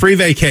be a free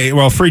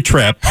free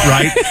trip,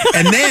 right?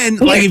 And then,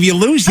 if you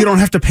lose, you don't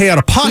have to pay out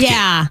of pocket.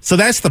 Yeah. So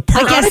that's the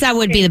perk. I guess that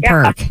would be the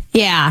perk.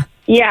 Yeah.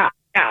 Yeah.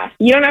 Yeah,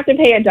 you don't have to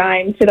pay a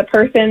dime to the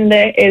person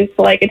that is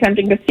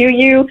attempting to sue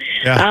you.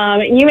 Yeah.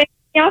 You make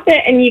money off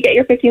it, and you get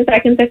your 15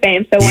 seconds of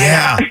fame. So why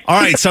not? All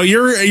right. So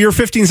your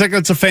 15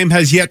 seconds of fame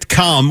has yet to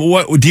come.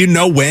 What do you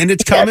know when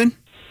it's coming?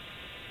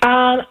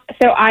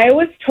 So I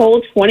was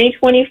told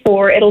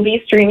 2024. It'll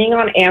be streaming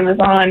on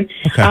Amazon.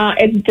 Okay.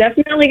 It's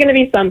definitely going to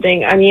be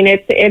something. I mean,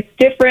 it's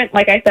different.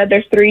 Like I said,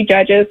 there's 3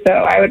 judges, so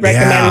I would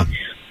recommend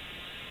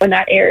when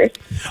that airs.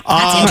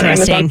 That's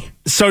interesting.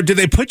 So do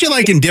they put you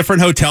in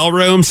different hotel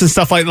rooms and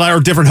stuff like that, or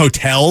different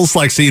hotels,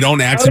 so you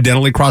don't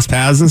accidentally cross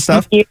paths and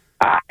stuff? Yeah,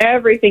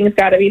 everything's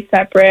got to be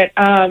separate.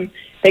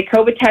 They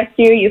COVID test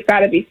you. You've got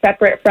to be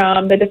separate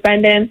from the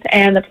defendants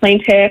and the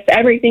plaintiffs.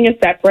 Everything is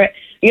separate.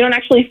 You don't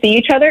actually see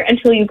each other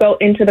until you go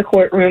into the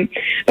courtroom.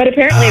 But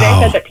apparently they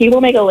said that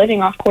people make a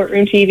living off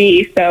courtroom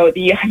TV, so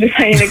you have to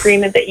sign an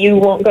agreement that you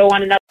won't go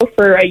on another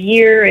for a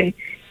year, and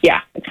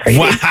yeah, it's crazy.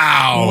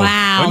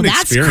 Wow,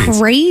 that's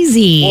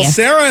crazy. Well,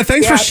 Sarah,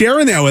 thanks for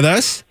sharing that with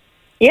us.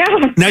 Yeah.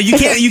 Now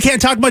you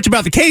can't talk much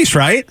about the case,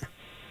 right?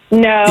 No.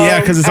 Yeah,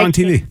 because it's on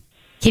TV.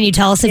 Can you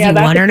tell us if you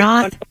won or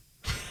not?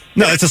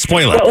 No, it's a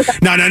spoiler.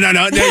 No.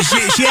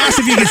 She asked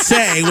if you could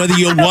say whether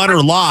you won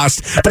or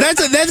lost, but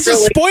that's a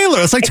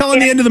spoiler. It's like telling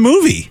the end of the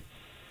movie.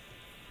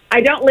 I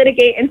don't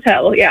litigate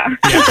until, see?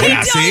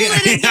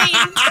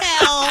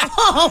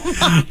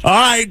 All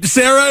right,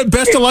 Sarah,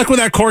 best of luck with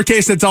that court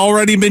case that's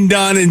already been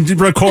done and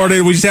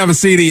recorded. We just haven't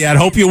seen it yet.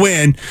 Hope you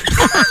win.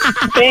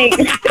 Thanks.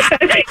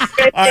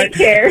 Take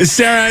care.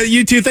 Sarah,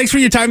 you too. Thanks for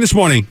your time this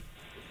morning.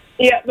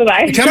 Yeah,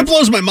 bye-bye. It kind of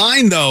blows my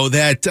mind, though,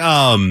 that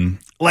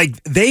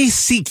they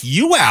seek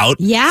you out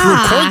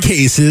for court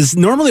cases.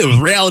 Normally with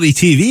reality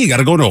TV, you got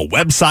to go to a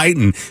website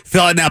and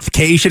fill out an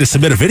application to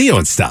submit a video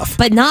and stuff.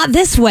 But not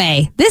this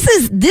way. This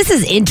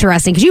is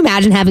interesting. Could you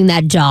imagine having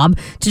that job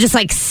to just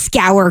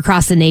scour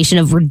across the nation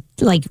of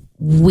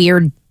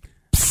weird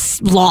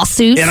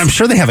lawsuits? And I'm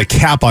sure they have a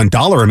cap on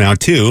dollar amount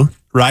too,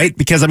 right?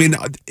 Because I mean,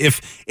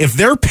 if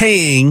they're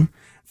paying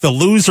the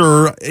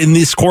loser in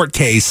this court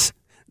case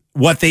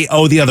what they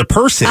owe the other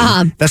person,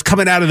 that's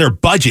coming out of their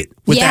budget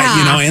with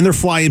that, and they're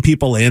flying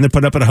people in, they're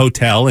putting up at a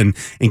hotel and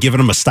giving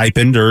them a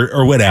stipend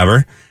or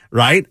whatever,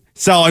 right?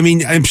 So, I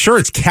mean, I'm sure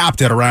it's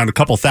capped at around a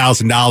couple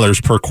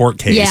 $1,000s per court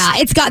case. Yeah,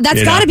 that's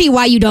got to be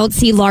why you don't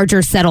see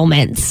larger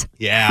settlements.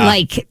 Yeah.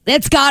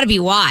 It's got to be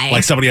why.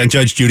 Like somebody on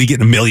Judge Judy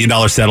getting $1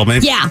 million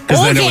settlement. Yeah.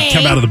 Because then it would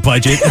come out of the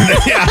budget.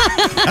 Yeah,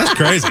 that's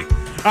crazy.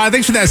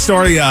 Thanks for that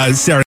story,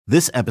 Sarah.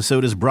 This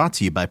episode is brought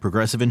to you by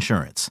Progressive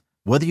Insurance.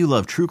 Whether you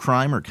love true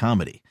crime or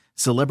comedy,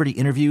 celebrity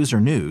interviews or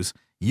news,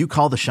 you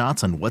call the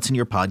shots on what's in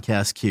your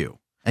podcast queue.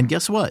 And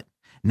guess what?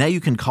 Now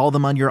you can call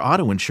them on your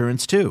auto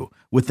insurance too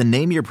with the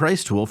Name Your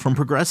Price tool from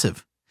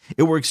Progressive.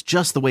 It works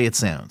just the way it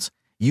sounds.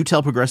 You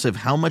tell Progressive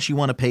how much you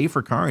want to pay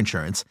for car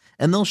insurance,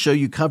 and they'll show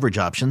you coverage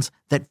options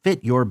that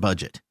fit your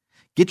budget.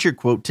 Get your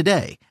quote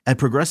today at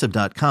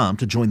Progressive.com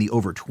to join the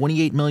over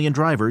 28 million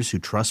drivers who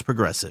trust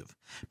Progressive.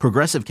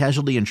 Progressive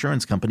Casualty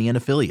Insurance Company and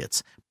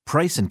Affiliates.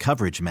 Price and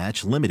coverage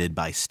match limited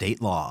by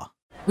state law.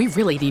 We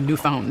really need new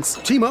phones.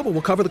 T-Mobile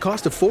will cover the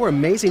cost of 4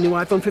 amazing new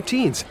iPhone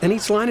 15s, and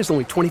each line is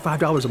only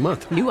 $25 a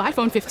month. New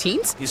iPhone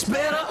 15s? It's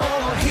better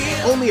over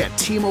here. Only at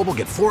T-Mobile,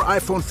 get 4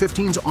 iPhone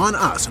 15s on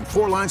us and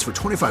 4 lines for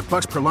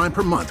 $25 per line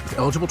per month with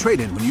eligible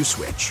trade-in when you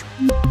switch.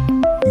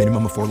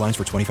 Minimum of 4 lines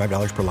for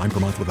 $25 per line per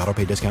month with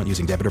autopay discount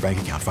using debit or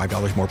bank account.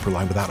 $5 more per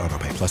line without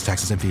autopay, plus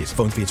taxes and fees.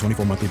 Phone fee at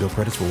 24 monthly bill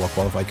credits for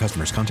well-qualified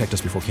customers. Contact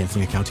us before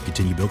canceling account to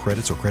continue bill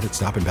credits or credit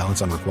stop and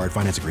balance on required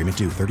finance agreement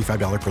due.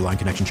 $35 per line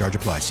connection charge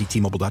applies. See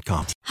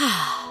T-Mobile.com.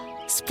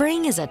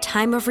 Spring is a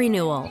time of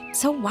renewal,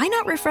 so why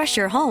not refresh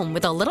your home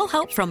with a little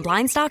help from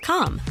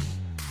Blinds.com?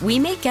 We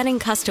make getting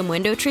custom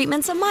window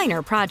treatments a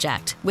minor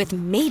project with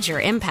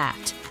major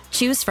impact.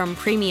 Choose from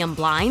premium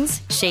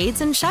blinds, shades,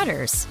 and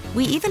shutters.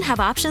 We even have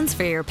options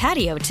for your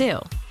patio, too.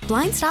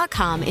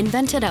 Blinds.com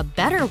invented a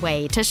better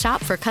way to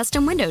shop for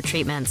custom window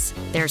treatments.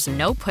 There's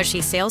no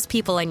pushy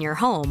salespeople in your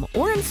home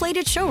or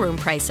inflated showroom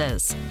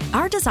prices.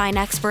 Our design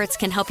experts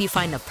can help you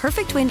find the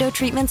perfect window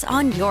treatments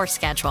on your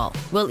schedule.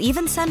 We'll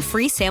even send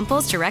free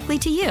samples directly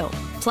to you.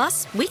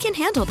 Plus, we can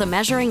handle the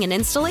measuring and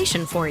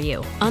installation for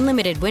you.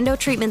 Unlimited window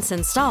treatments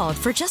installed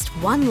for just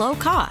one low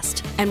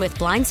cost. And with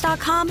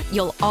Blinds.com,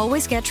 you'll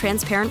always get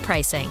transparent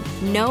pricing.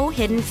 No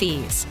hidden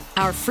fees.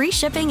 Our free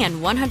shipping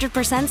and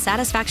 100%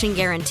 satisfaction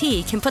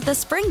guarantee can put the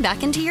spring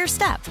back into your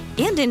step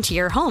and into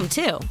your home,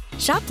 too.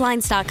 Shop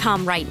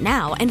Blinds.com right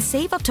now and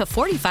save up to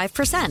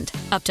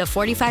 45%. Up to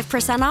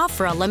 45% off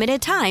for a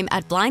limited time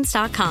at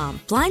Blinds.com.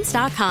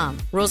 Blinds.com.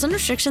 Rules and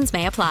restrictions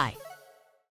may apply.